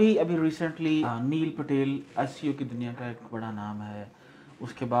सर अभी रिसेंटली नील पटेल SEO की दुनिया का एक बड़ा नाम है,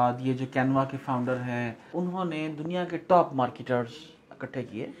 उसके बाद ये जो कैनवा के फाउंडर हैं, उन्होंने दुनिया के टॉप मार्केटर्स इकट्ठे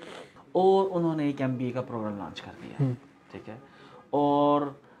किए और उन्होंने एक MBA का प्रोग्राम लॉन्च कर दिया, ठीक है,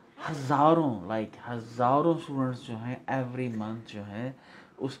 और हजारों स्टूडेंट्स जो हैं एवरी मंथ जो है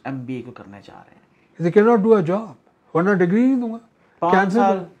उस MBA को करने जा रहे हैं। They cannot do a job, वरना डिग्री नहीं दूंगा,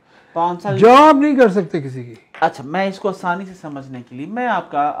 5 साल जॉब नहीं कर सकते किसी की। अच्छा, मैं इसको आसानी से समझने के लिए मैं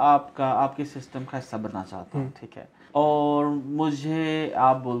आपके सिस्टम का हिस्सा बनना चाहता हूँ, ठीक है, और मुझे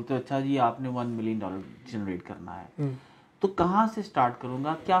आप बोलते हो अच्छा जी आपने $1 मिलियन जनरेट करना है, तो कहाँ से स्टार्ट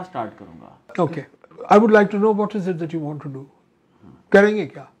करूंगा, क्या स्टार्ट करूंगा? Okay, I would like to know what is it that you want to do. करेंगे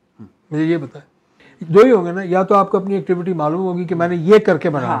क्या, मुझे ये बताएं। दो ही होंगे ना, या तो आपको अपनी एक्टिविटी मालूम होगी कि मैंने ये करके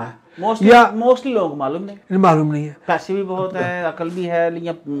बनाना है, मोस्टली लोगों को मालूम नहीं है, पैसे भी बहुत है, अकल भी है,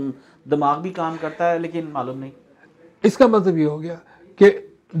 या दिमाग भी काम करता है, लेकिन मालूम नहीं। इसका मतलब ये हो गया कि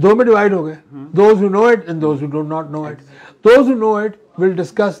दो में डिवाइड हो गए, those who know it and those who do not know it. Those who know it will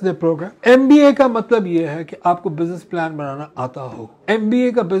discuss the programme. MBA का मतलब ये है कि आपको बिजनेस प्लान बनाना आता हो।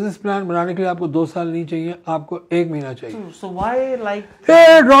 MBA का बिजनेस प्लान बनाने के लिए आपको 2 साल नहीं चाहिए, आपको 1 महीना चाहिए। So why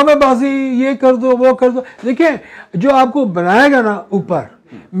like ड्रामेबाजी, ये कर दो वो कर दो। देखिए, जो आपको बनाएगा ना ऊपर,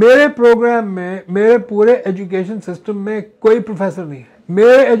 मेरे प्रोग्राम में, मेरे पूरे एजुकेशन सिस्टम में कोई प्रोफेसर नहीं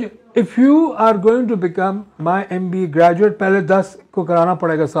है। If you are going to become my MBA graduate, पहले 10 को कराना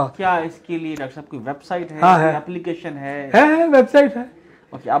पड़ेगा साथ। क्या इसके लिए डॉक्टर साहब कोई वेबसाइट है? हाँ है, एप्लीकेशन है वेबसाइट है।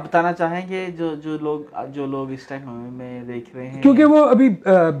 ओके, आप बताना चाहेंगे जो लोग इस टाइम में देख रहे हैं, क्योंकि वो अभी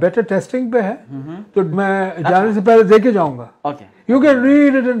बेटर टेस्टिंग पे है, तो मैं जाने से पहले देके जाऊंगा। Okay, you can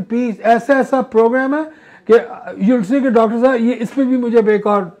read it in peace. ऐसा प्रोग्राम है कि यूल सी के डॉक्टर साहब ये इस पे भी मुझे एक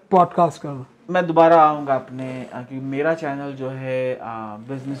और पॉडकास्ट करना। मैं दोबारा आऊँगा अपने, क्योंकि मेरा चैनल जो है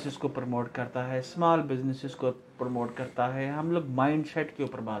बिजनेसेस को प्रमोट करता है, स्मॉल बिजनेसेस को प्रमोट करता है, हम लोग माइंडसेट के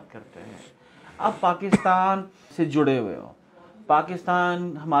ऊपर बात करते हैं। आप पाकिस्तान से जुड़े हुए हो,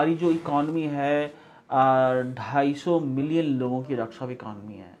 पाकिस्तान हमारी जो इकॉनमी है 250 मिलियन लोगों की डॉक्टर साहब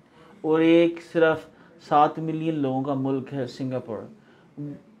इकॉनमी है, और एक सिर्फ 7 मिलियन लोगों का मुल्क है सिंगापुर।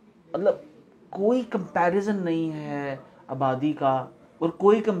 मतलब कोई कंपैरिजन नहीं है आबादी का, और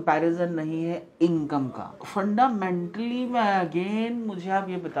कोई कंपैरिजन नहीं है इनकम का। फंडामेंटली मैं अगेन, मुझे आप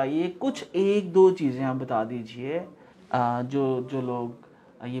ये बताइए कुछ 1-2 चीज़ें आप बता दीजिए जो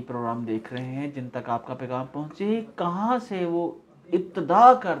लोग ये प्रोग्राम देख रहे हैं, जिन तक आपका पैगाम पहुँचे, कहाँ से वो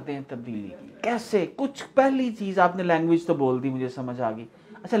इब्तदा करते हैं तब्दीली की, कैसे। कुछ पहली चीज़ आपने लैंग्वेज तो बोल दी, मुझे समझ आ गई।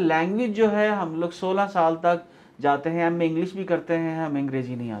 अच्छा, लैंग्वेज जो है हम लोग 16 साल तक जाते हैं, हम इंग्लिश भी करते हैं, हमें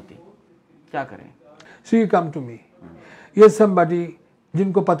अंग्रेजी नहीं आती, क्या करें? So you come to me, yes somebody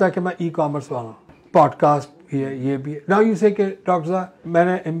जिनको पता है कि मैं ई-कॉमर्स वाला हूँ, पॉडकास्ट ये भी है। नाउ यू से कि डॉक्टर साहब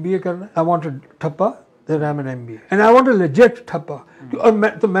मैंने MBA करना है, आई वांट अ ठप्पा, then I am an MBA and I want a legit ठप्पा। और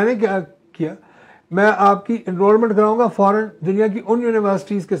मैंने क्या किया, मैं आपकी एनरोलमेंट कराऊंगा फॉरेन दुनिया की उन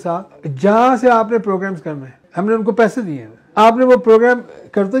यूनिवर्सिटीज के साथ जहाँ से आपने प्रोग्राम्स करने हैं। हमने उनको पैसे दिए हैं, आपने वो प्रोग्राम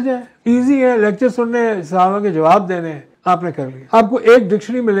करते जाए, ईजी है, लेक्चर सुनने, सवालों के जवाब देने, आपने कर लिया। आपको एक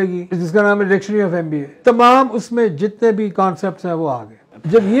डिक्शनरी मिलेगी जिसका नाम है डिक्शनरी ऑफ MBA, तमाम उसमें जितने भी कॉन्सेप्ट्स हैं वो आ गए।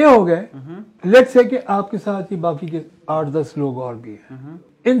 जब ये हो गए, लेट्स से कि आपके साथ ही बाकी के 8-10 लोग और भी हैं,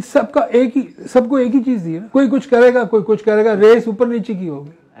 इन सबको एक ही चीज दी है, कोई कुछ करेगा, कोई कुछ करेगा, रेस ऊपर नीचे की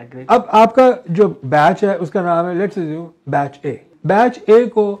होगी। अब आपका जो बैच है उसका नाम है let's assume batch A। Batch A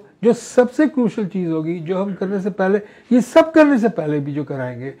को जो सबसे क्रूशियल चीज होगी, जो हम करने से पहले, ये सब करने से पहले भी जो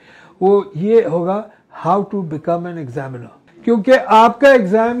कराएंगे, वो ये होगा how to become an examiner. क्योंकि आपका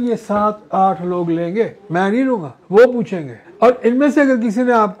एग्जाम ये 7-8 लोग लेंगे, मैं नहीं लूंगा, वो पूछेंगे। और इनमें से अगर किसी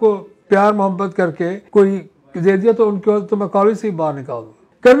ने आपको प्यार मोहब्बत करके कोई दे दिया तो उनको तो मैं कॉलेज से ही बाहर निकाल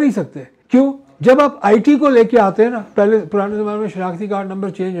दूंगा। कर नहीं सकते। क्यों? जब आप IT को लेके आते हैं ना, पहले पुराने जमाने में शनाख्ती कार्ड नंबर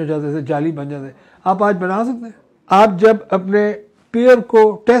चेंज हो जाते थे, जाली बन जाते, आप आज बना सकते हैं। आप जब अपने पीयर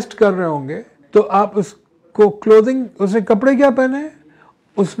को टेस्ट कर रहे होंगे तो आप उसको क्लोथिंग, उसने कपड़े क्या पहने हैं,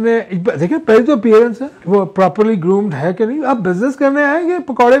 उसने देखिए पहले तो अपीयरेंस है, वो प्रॉपर्ली ग्रूम्ड है कि नहीं। आप बिजनेस करने आएंगे,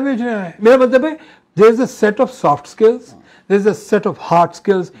 पकौड़े बेचने आए, मेरा मतलब है there is a set of soft skills, there is a set of hard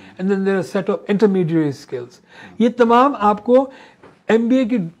skills and then there is a set of intermediate skills. ये तमाम आपको MBA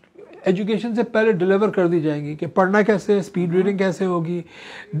की एजुकेशन से पहले डिलीवर कर दी जाएंगी कि पढ़ना कैसे है, स्पीड रीडिंग कैसे होगी,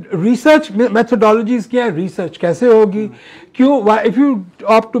 रिसर्च मेथोडोलॉजीज क्या है, रिसर्च कैसे होगी, क्यों, if you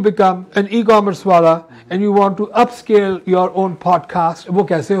opt to become an e-commerce वाला and you want to upscale your own podcast, वो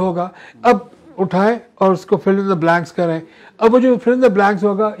कैसे होगा। अब उठाएं और उसको फिल इन द ब्लैंक्स करें। अब वो जो फिल इन द ब्लैंक्स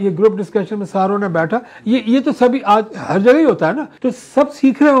होगा, ये ग्रुप डिस्कशन में सारों ने बैठा, ये तो सभी आज हर जगह ही होता है ना, तो सब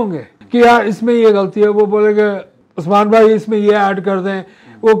सीख रहे होंगे कि यार इसमें ये गलती है, वो बोलेंगे उस्मान भाई इसमें ये ऐड कर दें,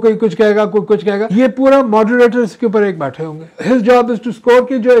 वो कोई कुछ कहेगा, कोई कुछ कहेगा, ये पूरा मॉडरेटर इसके ऊपर एक बैठे होंगे। His job is to score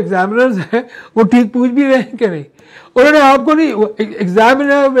कि जो एग्जामिनर्स हैं वो ठीक पूछ भी रहे हैं कि नहीं। उन्होंने आपको नहीं,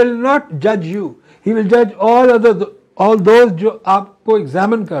 एग्जामिनर विल नॉट जज यू, ही विल जज ऑल दोज जो आपको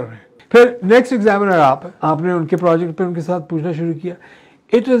एग्जामिन कर रहे हैं। फिर नेक्स्ट एग्जामिनर आपने उनके प्रोजेक्ट पे उनके साथ पूछना शुरू किया।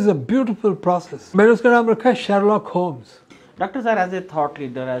 It is a beautiful process. मैंने उसका नाम रखा है Sherlock Holmes. Doctor sir, as a thought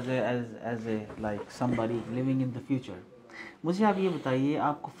leader, as a like somebody living in the future, मुझे आप ये बताइए,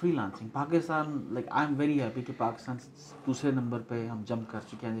 आपको freelancing Pakistan, like I am very happy कि पाकिस्तान दूसरे नंबर पे हम जंप कर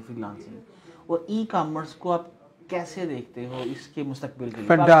चुके हैं फ्रीलांसिंग, और ई कॉमर्स को आप कैसे देखते हो इसके मुस्तकबिल के लिए?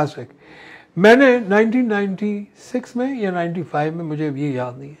 फैंटास्टिक। मैंने 1996 में या 95 में, मुझे ये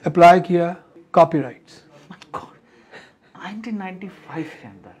याद नहीं, अप्लाई किया कॉपीराइट्स। 1995 के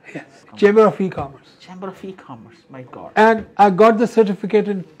अंदर? Yes. Chamber of E-commerce. Chamber of E-commerce, my God. And I got the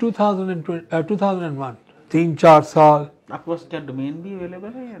certificate in 2001. 3-4 साल। आपके पास क्या डोमेन भी अवेलेबल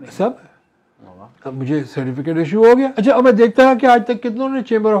है या नहीं? सब। अब मुझे सर्टिफिकेट इशू हो गया। अच्छा, अब मैं देखता है कि आज तक कितनों ने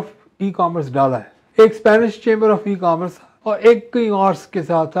चेंबर ऑफ ई कॉमर्स डाला है। एक Spanish chamber of e commerce और एक कहीं और के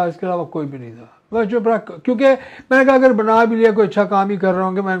साथ था, इसके अलावा कोई भी नहीं था। मैं जो बड़ा, क्योंकि मैंने कहा अगर बना भी लिया, कोई अच्छा काम ही कर रहा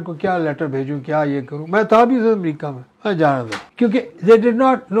हूँ, मैं इनको क्या लेटर भेजूँ, क्या ये करूँ। मैं था भी अमेरिका में, मैं जाना था, क्योंकि they did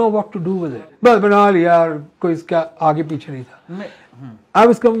not know what to do with it. बस बना लिया और कोई इसका आगे पीछे नहीं था। I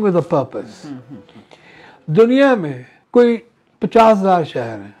was coming with a purpose. दुनिया में कोई 50,000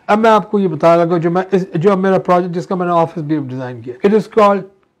 शहर हैं। अब मैं आपको ये बता लगा, जो मेरा प्रोजेक्ट जिसका मैंने ऑफिस भी डिजाइन किया, it is called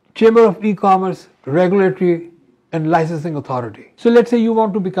chamber of e commerce regulatory and licensing authority. So let's say you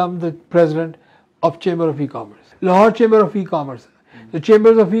want to become the president of Chamber of E-commerce. Lahore Chamber of E-commerce. The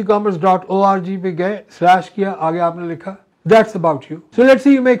chambersofecommerce.org पे गए, slash किया, आगे आपने लिखा That's about you. So let's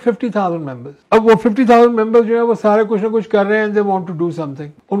say you make 50,000 members. अब वो 50,000 members जो है वो सारे कुछ ना कुछ कर रहे हैं and they want to do something.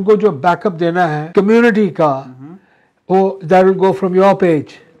 उनको जो बैकअप देना है कम्युनिटी का, वो that will go from your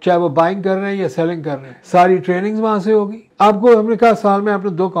page. चाहे वो बाइंग कर रहे हैं या सेलिंग कर रहे हैं, सारी ट्रेनिंग्स वहां से होगी। आपको हमने कहा साल में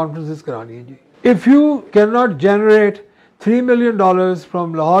आपने 2 कॉन्फ्रेंसेस करानी है जी। If you cannot generate $3 million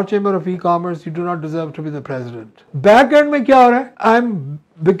from Lahore Chamber of E-commerce, you do not deserve to be the president. Back end में क्या हो रहा है? I'm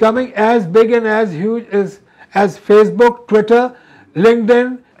becoming as big and as huge as Facebook, Twitter, LinkedIn,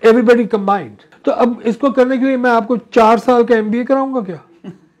 everybody combined. तो अब इसको करने के लिए मैं आपको 4 साल का MBA कराऊंगा क्या?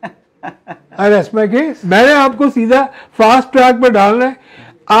 I rest my case. मैंने आपको सीधा फास्ट ट्रैक पर डालना है।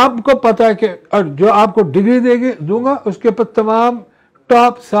 आपको पता है कि और जो आपको डिग्री दूंगा उसके ऊपर तमाम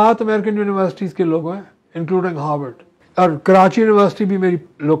टॉप 7 अमेरिकन यूनिवर्सिटीज के लोग हैं, इंक्लूडिंग हार्वर्ड, और कराची यूनिवर्सिटी भी मेरी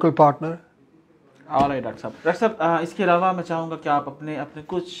लोकल पार्टनर है। ऑलराइट डॉक्टर साहब, इसके अलावा मैं चाहूँगा कि आप अपने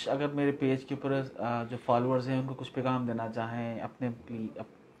कुछ, अगर मेरे पेज के ऊपर जो फॉलोअर्स हैं उनको कुछ पैगाम देना चाहें अपने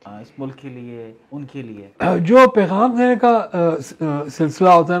इस मुल्क के लिए, उनके लिए। जो पैगाम देने का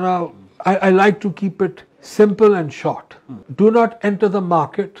सिलसिला होता है ना, I like to keep it simple and short. Do not enter the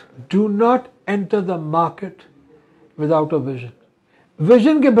market, do not enter the market without a vision.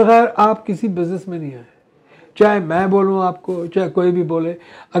 Vision के बगैर आप किसी बिजनेस में नहीं आए। चाहे मैं बोलूं आपको, चाहे कोई भी बोले,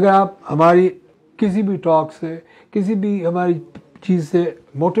 अगर आप हमारी किसी भी टॉक से, किसी भी हमारी चीज़ से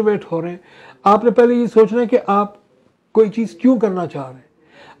मोटिवेट हो रहे हैं, आपने पहले ये सोचना है कि आप कोई चीज़ क्यों करना चाह रहे हैं।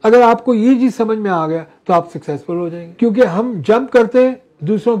 अगर आपको ये चीज़ समझ में आ गया तो आप सक्सेसफुल हो जाएंगे। क्योंकि हम जंप करते हैं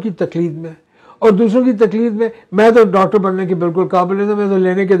दूसरों की तकलीफ में, और दूसरों की तकलीफ में, मैं तो डॉक्टर बनने के बिल्कुल काबिल नहीं था, मैं तो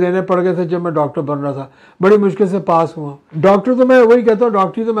लेने के देने पड़ गए थे जब मैं डॉक्टर बन रहा था, बड़ी मुश्किल से पास हुआ। डॉक्टर तो मैं वही कहता हूँ,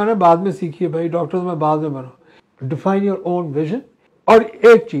 डॉक्टरी तो मैंने बाद में सीखी है भाई, डॉक्टर तो मैं बाद में बना। Define your own vision. और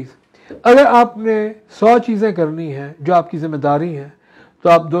एक चीज़, अगर आपने 100 चीज़ें करनी हैं जो आपकी जिम्मेदारी हैं, तो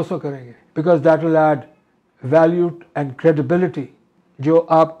आप 200 करेंगे, because that will add value and credibility जो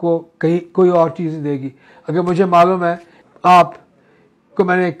आपको कहीं कोई और चीज़ देगी। अगर मुझे मालूम है आपको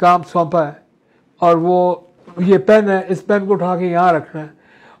मैंने एक काम सौंपा है और वो ये पेन है, इस पेन को उठा के यहाँ रखना है,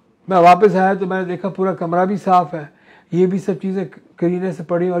 मैं वापस आया तो मैंने देखा पूरा कमरा भी साफ़ है, ये भी सब चीज़ें करीने से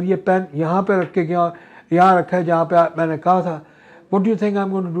पड़ी, और ये पेन यहाँ पे रख के यहाँ रखा है जहाँ पे मैंने कहा था। What do you think I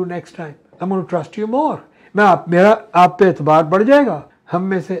am going to do next time? I am going to trust you more. मेरा आप पे एतबार बढ़ जाएगा। हम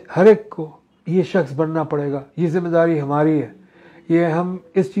में से हर एक को ये शख्स बनना पड़ेगा, ये जिम्मेदारी हमारी है। ये हम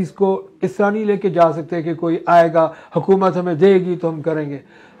इस चीज़ को इस तरह नहीं लेके जा सकते कि कोई आएगा, हुकूमत हमें देगी तो हम करेंगे।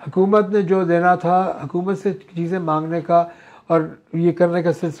 हुकूमत ने जो देना था, हुकूमत से चीज़ें मांगने का और ये करने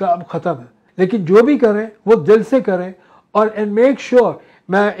का सिलसिला अब ख़त्म है। लेकिन जो भी करें वो दिल से करें, और एंड मेक श्योर।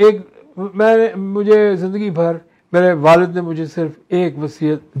 मुझे ज़िंदगी भर मेरे वालिद ने मुझे सिर्फ एक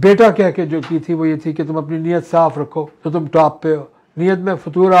वसीयत बेटा कह के जो की थी, वो ये थी कि तुम अपनी नीयत साफ़ रखो तो तुम टॉप पे हो, नीयत में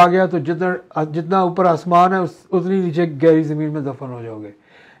फतूर आ गया तो जितना ऊपर आसमान है उतनी नीचे गहरी ज़मीन में दफन हो जाओगे।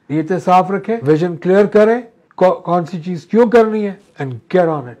 नीयतें साफ रखें, विजन क्लियर करें, कौन सी चीज़ क्यों करनी है, and get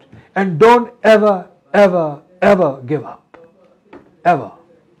on it and don't ever ever ever give up, ever.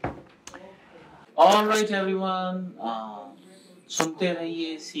 Alright everyone, सुनते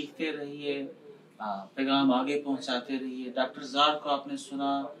रहिए, सीखते रहिए, पैगाम आगे पहुंचाते रहिए। डॉक्टर ज़ार को आपने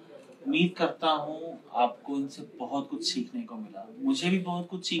सुना, उम्मीद करता हूँ आपको इनसे बहुत कुछ सीखने को मिला। मुझे भी बहुत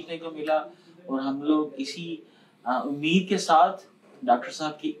कुछ सीखने को मिला और हम लोग इसी उम्मीद के साथ, डॉक्टर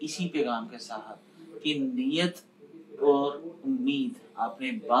साहब के इसी पैगाम के साथ कि नीयत और उम्मीद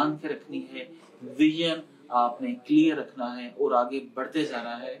आपने बांध के रखनी है, विजन आपने क्लियर रखना है और आगे बढ़ते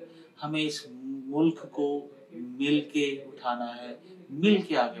जाना है। हमें इस मुल्क को मिल के उठाना है, मिल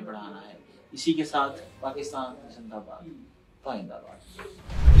के आगे बढ़ाना है। इसी के साथ पाकिस्तान जिंदाबाद,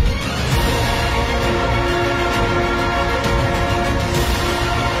 पाइंदाबाद।